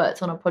when I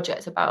worked on a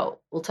project about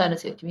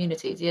alternative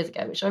communities years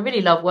ago, which I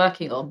really love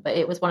working on, but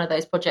it was one of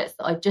those projects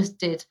that I just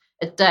did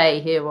a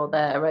day here or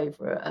there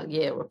over a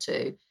year or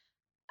two.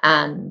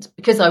 And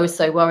because I was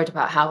so worried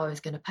about how I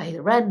was going to pay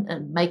the rent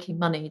and making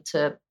money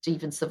to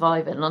even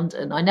survive in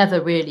London, I never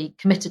really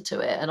committed to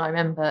it. And I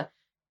remember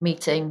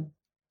meeting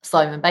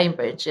Simon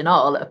Bainbridge in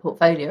Arles at a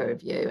portfolio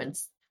review and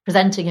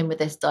presenting him with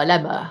this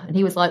dilemma. And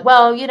he was like,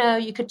 well,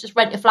 you could just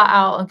rent your flat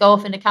out and go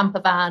off in a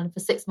camper van for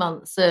 6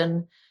 months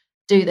and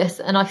do this.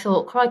 And I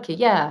thought, crikey,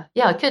 yeah,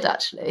 I could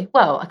actually.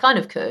 Well, I kind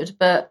of could,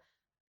 but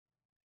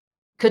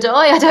could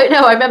I don't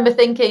know. I remember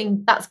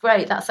thinking, that's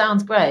great. That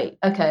sounds great.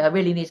 Okay, I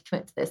really need to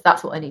commit to this.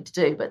 That's what I need to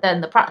do. But then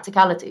the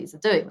practicalities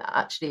of doing that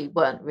actually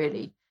weren't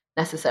really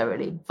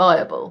necessarily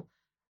viable.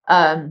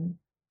 But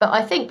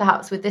I think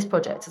perhaps with this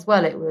project as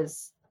well, it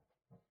was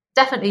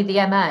definitely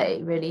the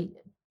MA really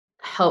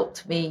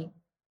helped me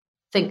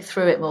think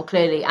through it more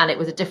clearly. And it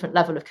was a different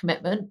level of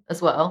commitment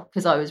as well,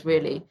 because I was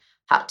really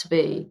had to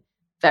be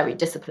very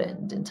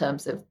disciplined in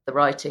terms of the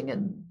writing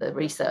and the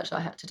research I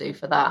had to do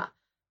for that.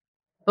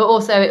 But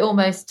also it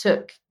almost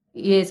took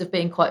years of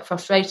being quite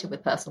frustrated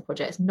with personal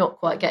projects, not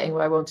quite getting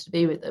where I wanted to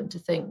be with them, to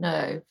think,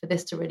 no, for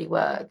this to really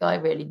work, I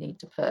really need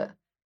to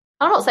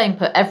I'm not saying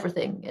put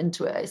everything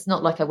into it. It's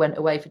not like I went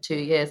away for 2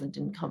 years and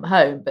didn't come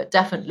home, but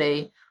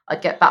definitely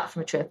I'd get back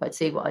from a trip, I'd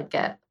see what I'd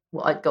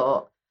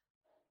got,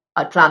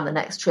 I'd plan the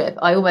next trip.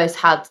 I almost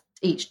had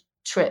each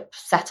trip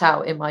set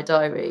out in my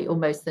diary,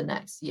 almost the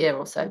next year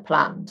or so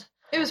planned.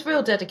 It was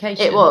real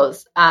dedication. It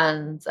was.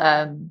 And,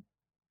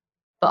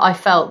 but I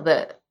felt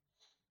that,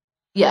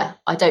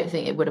 I don't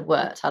think it would have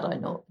worked had I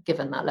not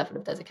given that level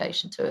of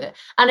dedication to it.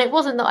 And it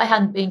wasn't that I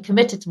hadn't been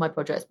committed to my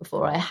projects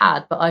before. I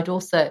had, but I'd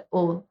also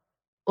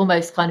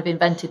almost kind of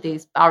invented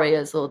these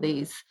barriers or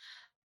these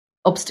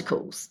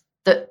obstacles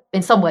that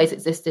in some ways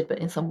existed, but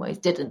in some ways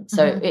didn't.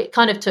 So it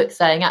kind of took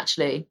saying,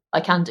 actually,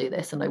 I can do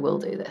this and I will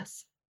do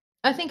this.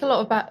 I think a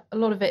lot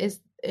of it is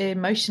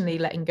emotionally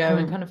letting go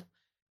and kind of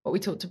what we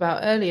talked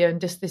about earlier,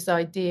 and just this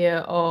idea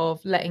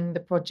of letting the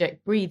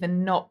project breathe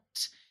and not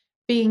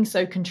being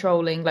so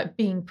controlling, like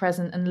being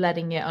present and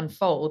letting it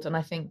unfold. And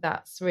I think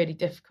that's really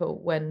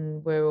difficult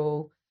when we're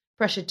all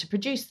pressured to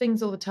produce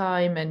things all the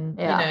time, and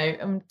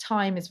and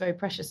time is very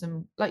precious.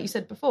 And like you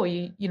said before,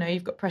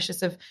 you've got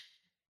pressures of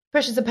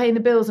paying the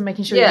bills and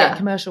making sure you get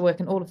commercial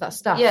work and all of that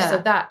stuff.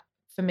 So that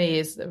for me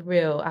is the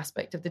real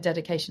aspect of the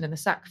dedication and the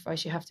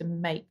sacrifice you have to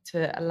make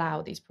to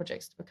allow these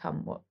projects to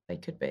become what they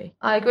could be.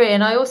 I agree.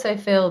 And I also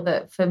feel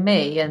that for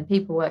me, and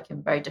people work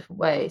in very different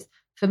ways,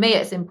 for me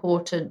it's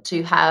important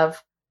to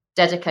have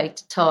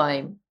dedicated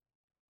time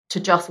to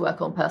just work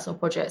on personal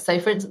projects. So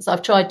for instance,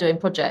 I've tried doing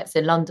projects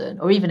in London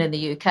or even in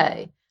the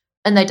UK,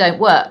 and they don't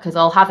work because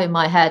I'll have in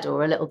my head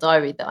or a little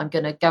diary that I'm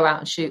going to go out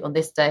and shoot on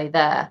this day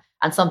there,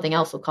 and something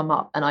else will come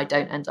up and I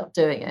don't end up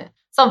doing it.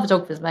 Some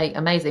photographers make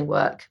amazing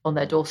work on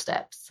their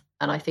doorsteps,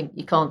 and I think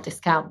you can't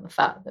discount the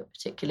fact that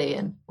particularly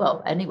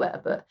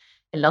anywhere, but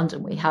in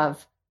London we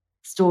have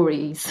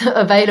stories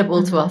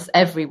available to us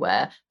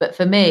everywhere. But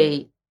for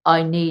me,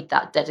 I need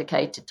that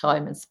dedicated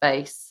time and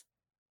space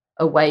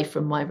away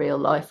from my real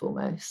life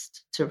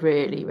almost to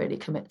really, really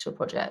commit to a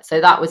project.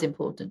 So that was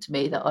important to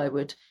me, that I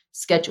would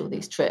schedule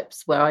these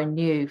trips where I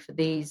knew for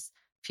these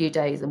few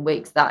days and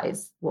weeks, that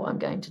is what I'm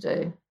going to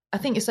do. I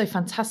think it's so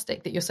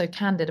fantastic that you're so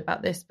candid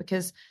about this,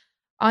 because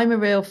I'm a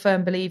real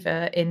firm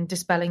believer in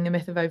dispelling the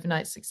myth of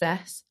overnight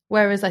success.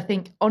 Whereas I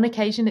think on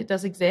occasion it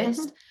does exist.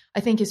 Mm-hmm. I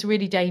think it's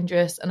really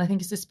dangerous. And I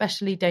think it's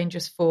especially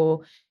dangerous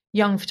for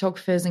young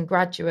photographers and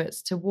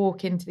graduates to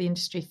walk into the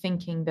industry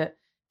thinking that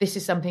this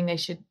is something they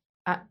should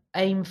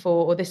aim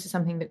for, or this is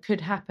something that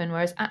could happen.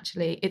 Whereas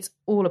actually it's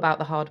all about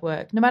the hard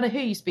work. No matter who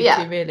you speak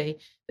to, really,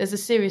 there's a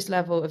serious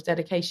level of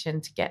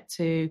dedication to get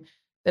to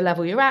the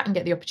level you're at and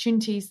get the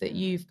opportunities that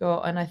you've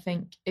got. And I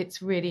think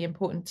it's really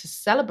important to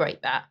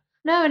celebrate that.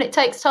 No, and it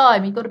takes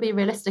time. You've got to be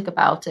realistic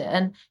about it.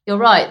 And you're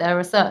right, there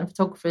are certain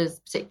photographers,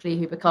 particularly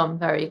who become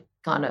very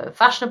kind of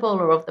fashionable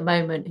or of the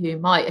moment, who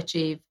might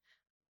achieve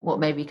what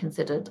may be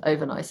considered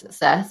overnight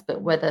success,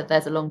 but whether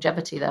there's a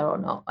longevity there or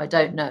not, I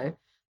don't know.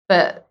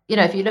 But, you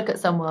know, if you look at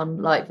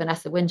someone like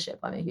Vanessa Winship,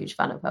 I'm a huge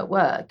fan of her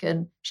work,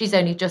 and she's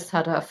only just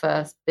had her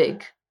first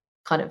big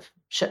kind of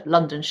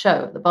London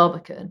show at the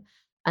Barbican,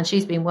 and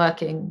she's been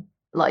working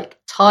like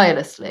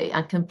tirelessly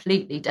and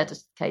completely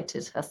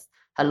dedicated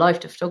her life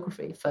to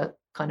photography for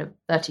kind of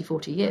 30,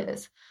 40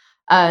 years,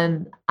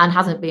 and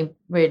hasn't been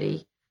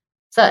really,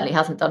 certainly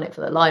hasn't done it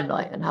for the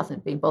limelight and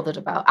hasn't been bothered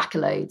about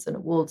accolades and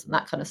awards and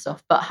that kind of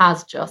stuff, but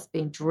has just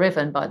been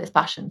driven by this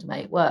passion to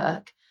make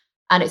work.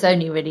 And it's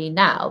only really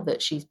now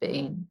that she's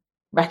been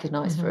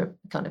recognised for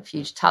a kind of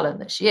huge talent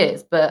that she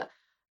is. But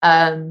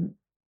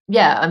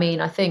yeah, I mean,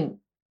 I think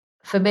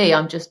for me,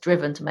 I'm just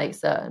driven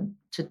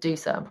to do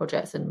certain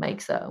projects and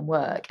make certain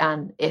work.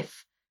 And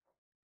if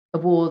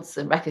awards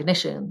and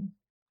recognition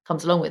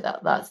comes along with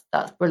that,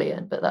 that's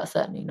brilliant. But that's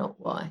certainly not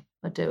why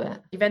I do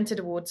it. You've entered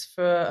awards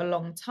for a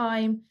long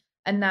time,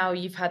 and now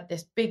you've had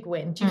this big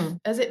win.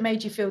 Has it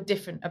made you feel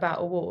different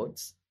about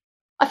awards?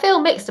 I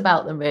feel mixed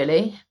about them,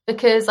 really,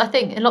 because I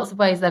think in lots of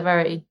ways they're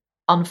very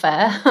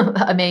unfair.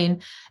 I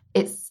mean,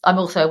 I'm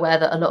also aware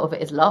that a lot of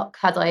it is luck.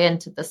 Had I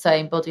entered the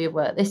same body of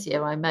work this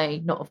year, I may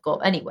not have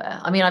got anywhere.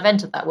 I mean, I've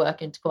entered that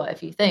work into quite a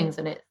few things,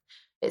 and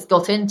it's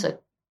got into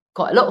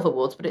quite a lot of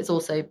awards, but it's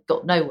also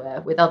got nowhere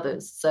with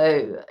others.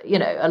 So, you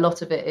know, a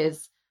lot of it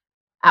is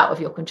out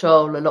of your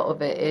control. A lot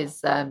of it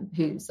is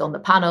who's on the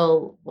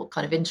panel, what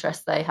kind of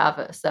interest they have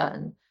at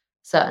a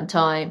certain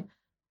time.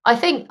 I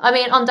think, I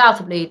mean,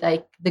 undoubtedly,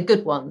 the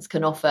good ones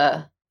can offer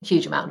a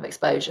huge amount of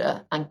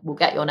exposure and will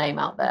get your name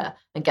out there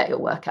and get your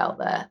work out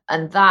there.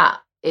 And that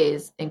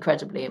is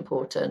incredibly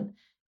important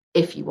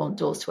if you want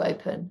doors to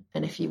open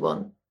and if you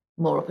want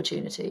more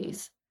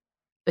opportunities.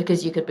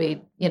 Because you could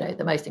be, you know,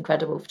 the most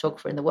incredible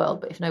photographer in the world,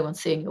 but if no one's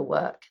seeing your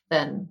work,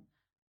 then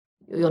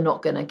you're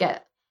not going to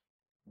get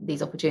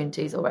these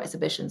opportunities or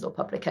exhibitions or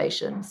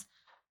publications.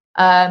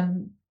 But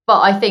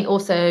I think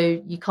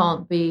also you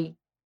can't be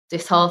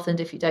disheartened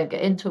if you don't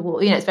get into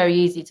award. You know, it's very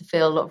easy to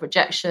feel a lot of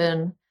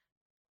rejection.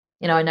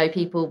 You know, I know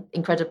people,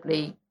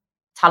 incredibly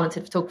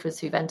talented photographers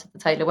who've entered the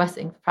Taylor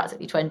Wessing for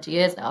practically 20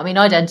 years now. I mean,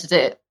 I'd entered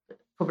it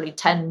probably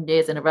 10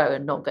 years in a row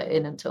and not get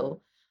in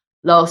until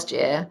last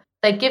year.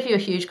 They give you a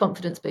huge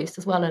confidence boost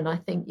as well, and I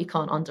think you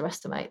can't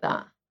underestimate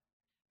that.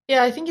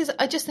 Yeah,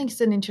 I just think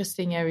it's an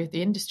interesting area of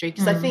the industry,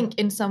 because I think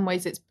in some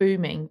ways it's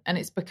booming and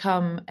it's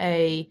become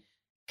a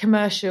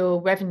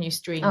commercial revenue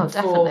stream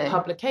for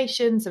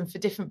publications and for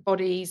different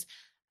bodies.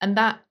 And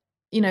that,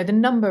 you know, the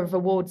number of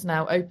awards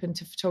now open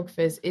to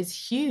photographers is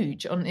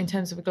huge in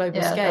terms of a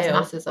global scale. There's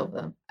masses of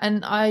them.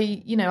 And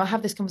I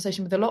have this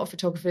conversation with a lot of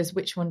photographers.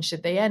 Which one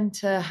should they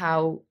enter?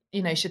 How,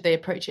 you know, should they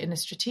approach it in a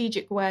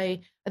strategic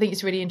way? I think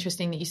it's really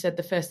interesting that you said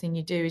the first thing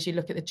you do is you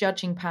look at the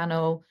judging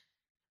panel,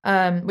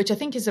 which I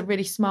think is a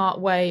really smart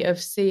way of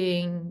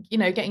seeing, you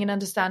know, getting an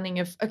understanding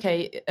of,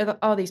 okay,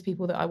 are these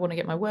people that I want to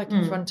get my work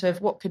in front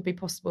of? What could be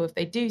possible if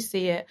they do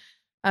see it?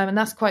 And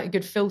that's quite a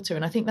good filter.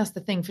 And I think that's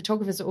the thing.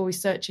 Photographers are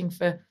always searching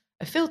for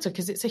a filter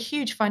because it's a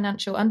huge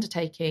financial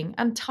undertaking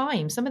and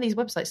time. Some of these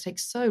websites take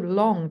so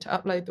long to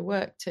upload the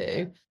work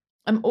to.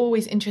 I'm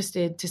always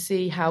interested to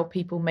see how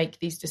people make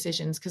these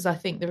decisions, because I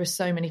think there are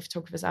so many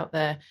photographers out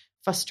there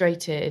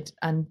frustrated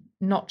and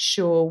not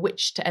sure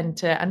which to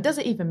enter, and does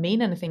it even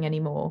mean anything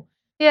anymore?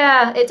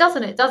 Yeah, it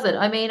doesn't.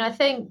 I mean, I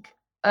think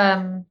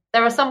there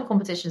are some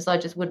competitions I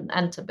just wouldn't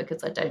enter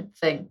because I don't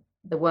think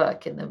the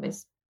work in them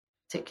is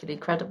particularly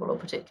credible or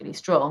particularly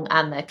strong,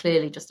 and they're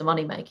clearly just a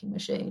money-making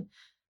machine.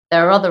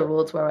 There are other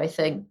awards where I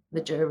think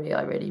the jury,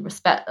 I really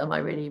respect them. I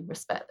really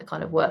respect the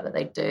kind of work that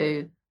they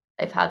do.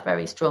 They've had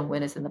very strong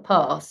winners in the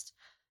past.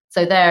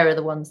 So there are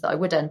the ones that I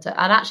would enter.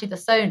 And actually the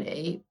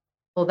Sony,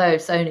 although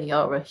Sony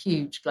are a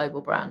huge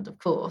global brand, of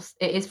course,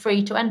 it is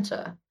free to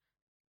enter,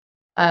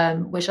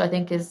 which I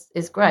think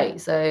is great.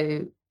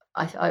 So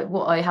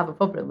what I have a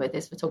problem with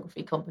is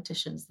photography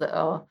competitions that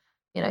are,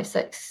 you know,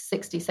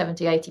 60,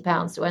 70, 80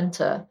 pounds to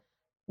enter,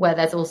 where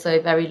there's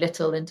also very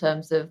little in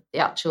terms of the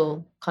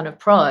actual kind of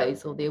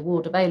prize or the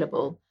award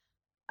available.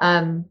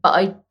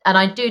 But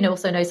I do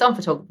also know some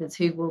photographers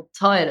who will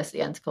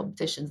tirelessly enter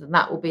competitions, and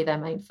that will be their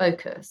main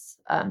focus.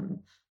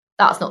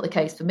 that's not the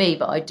case for me,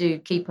 but I do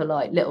keep a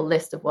little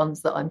list of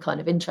ones that I'm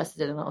kind of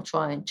interested in, and I'll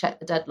try and check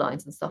the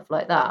deadlines and stuff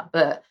like that.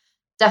 But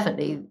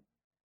definitely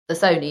the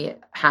Sony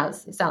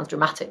has, it sounds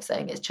dramatic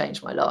saying it's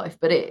changed my life,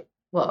 but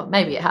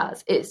maybe it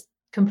has. It's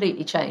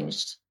completely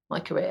changed my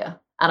career.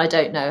 And I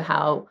don't know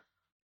how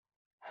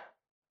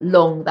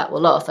long that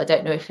will last. I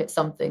don't know if it's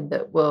something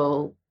that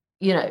will,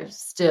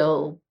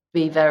 still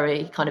be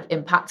very kind of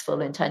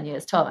impactful in 10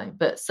 years' time,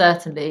 but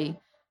certainly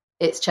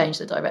it's changed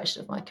the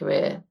direction of my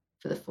career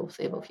for the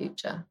foreseeable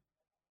future.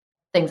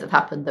 Things have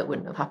happened that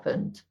wouldn't have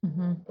happened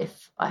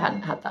if I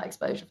hadn't had that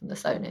exposure from the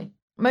Sony.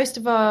 Most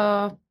of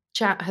our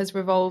chat has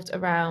revolved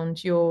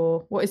around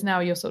what is now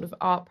your sort of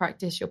art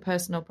practice, your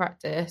personal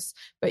practice,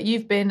 but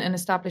you've been an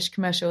established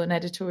commercial and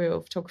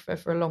editorial photographer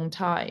for a long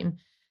time.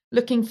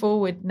 Looking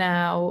forward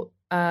now,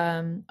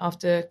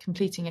 after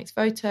completing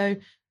Ex-Photo,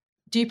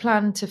 do you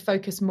plan to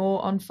focus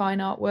more on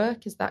fine art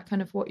work? Is that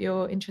kind of what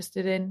you're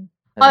interested in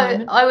at the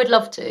moment? I would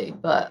love to,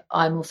 but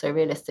I'm also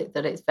realistic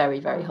that it's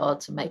very, very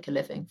hard to make a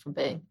living from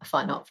being a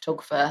fine art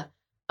photographer.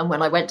 And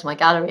when I went to my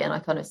gallery and I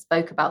kind of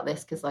spoke about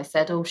this, because I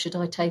said, should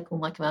I take all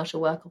my commercial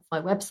work off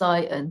my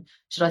website, and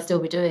should I still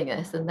be doing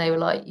this? And they were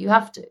like, you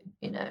have to,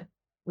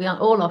 we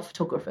aren't, all our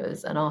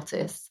photographers and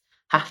artists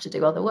have to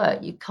do other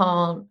work. You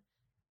can't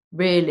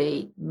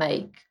really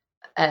make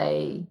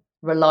a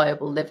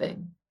reliable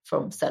living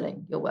from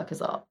selling your work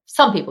as art.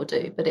 Some people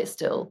do, but it's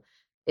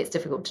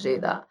difficult to do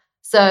that.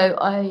 So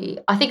I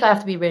think I have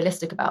to be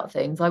realistic about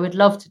things. I would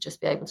love to just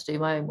be able to do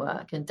my own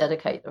work and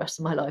dedicate the rest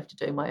of my life to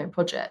doing my own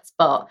projects,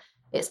 but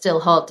it's still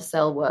hard to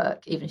sell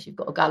work, even if you've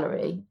got a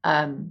gallery.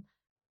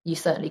 You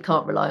certainly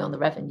can't rely on the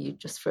revenue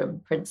just from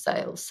print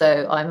sales.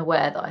 So I'm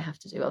aware that I have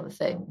to do other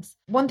things.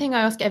 One thing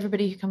I ask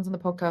everybody who comes on the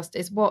podcast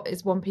is, what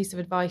is one piece of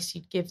advice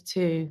you'd give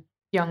to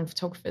young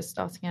photographers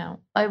starting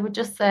out? I would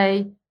just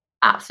say,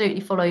 absolutely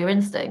follow your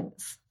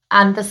instincts.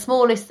 And the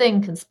smallest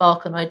thing can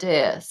spark an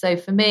idea. So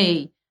for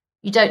me,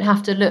 you don't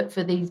have to look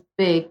for these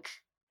big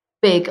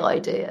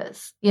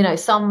ideas.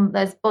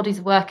 There's bodies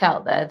of work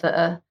out there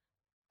that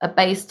are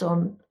based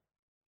on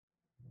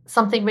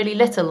something really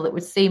little that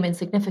would seem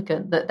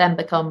insignificant, that then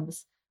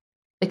becomes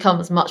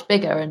much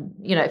bigger. And,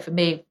 for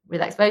me, with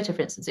Ex-Photo,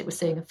 for instance, it was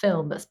seeing a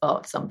film that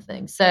sparked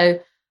something.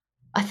 So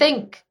I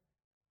think,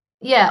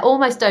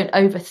 almost don't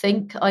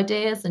overthink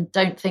ideas, and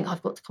don't think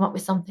I've got to come up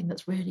with something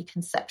that's really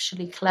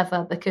conceptually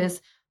clever,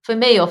 because for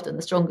me, often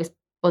the strongest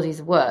bodies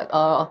of work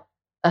are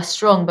a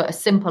strong but a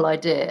simple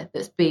idea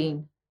that's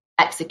been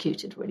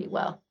executed really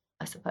well,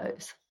 I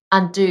suppose.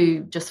 And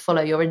do just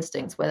follow your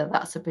instincts, whether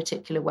that's a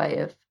particular way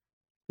of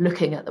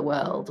looking at the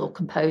world or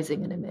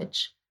composing an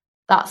image.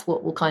 That's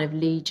what will kind of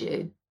lead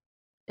you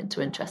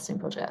into interesting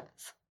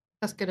projects.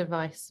 That's good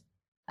advice.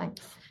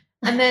 Thanks.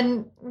 And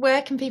then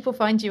where can people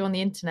find you on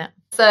the internet?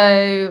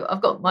 So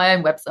I've got my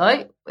own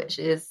website, which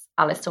is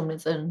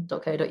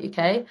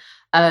alystomlinson.co.uk.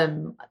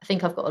 I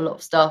think I've got a lot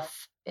of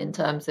stuff in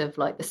terms of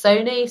the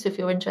Sony. So if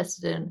you're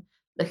interested in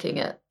looking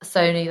at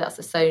Sony, that's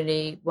the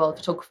Sony World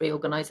Photography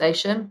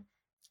Organisation.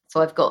 So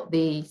I've got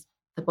the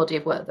body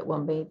of work that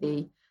won me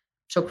the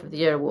Photographer of the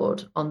Year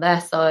award on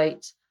their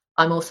site.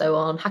 I'm also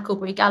on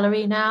Hacklebury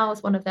Gallery now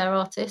as one of their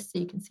artists, so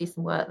you can see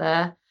some work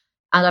there.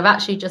 And I've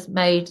actually just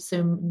made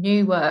some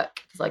new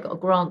work because I got a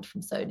grant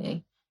from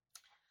Sony,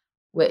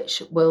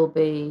 which will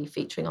be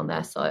featuring on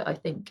their site, I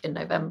think, in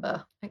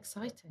November.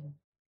 Exciting.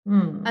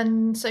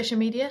 And social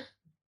media?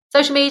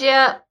 Social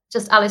media,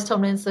 just Alys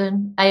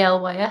Tomlinson,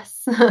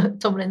 ALYS,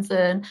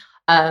 Tomlinson.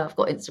 I've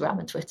got Instagram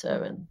and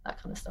Twitter and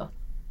that kind of stuff.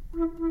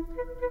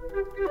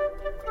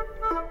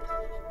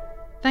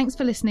 Thanks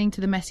for listening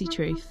to The Messy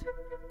Truth.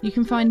 You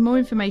can find more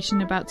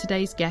information about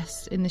today's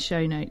guests in the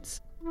show notes.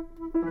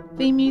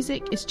 Theme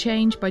music is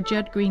Change by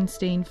Judd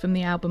Greenstein from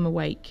the album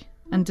Awake,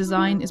 and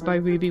design is by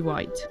Ruby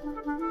White.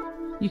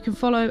 You can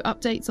follow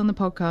updates on the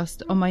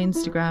podcast on my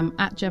Instagram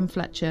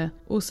 @GemFletcher,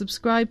 or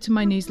subscribe to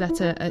my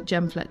newsletter at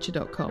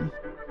gemfletcher.com.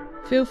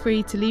 Feel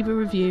free to leave a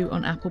review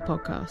on Apple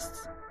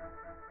Podcasts.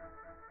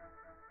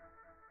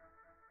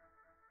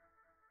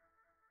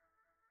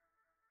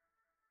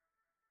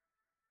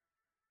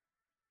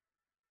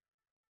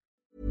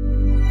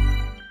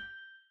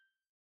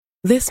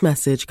 This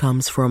message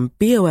comes from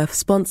BOF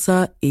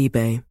sponsor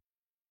eBay.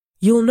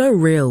 You'll know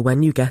real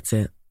when you get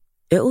it.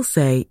 It'll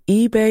say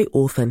eBay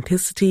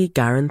Authenticity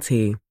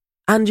Guarantee.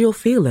 And you'll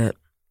feel it.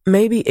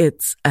 Maybe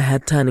it's a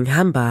head-turning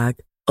handbag,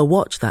 a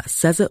watch that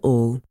says it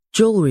all,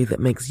 jewelry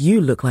that makes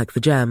you look like the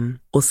gem,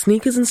 or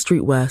sneakers and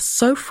streetwear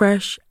so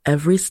fresh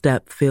every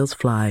step feels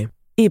fly.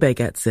 eBay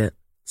gets it.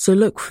 So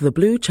look for the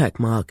blue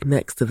check mark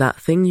next to that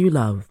thing you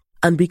love.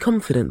 And be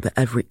confident that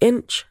every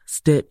inch,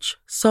 stitch,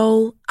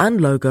 sole,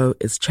 and logo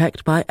is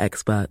checked by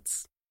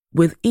experts.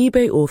 With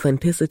eBay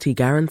Authenticity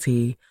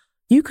Guarantee,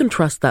 you can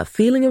trust that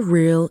feeling of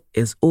real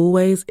is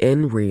always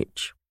in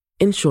reach.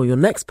 Ensure your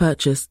next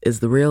purchase is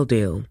the real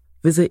deal.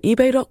 Visit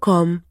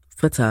ebay.com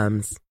for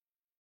terms.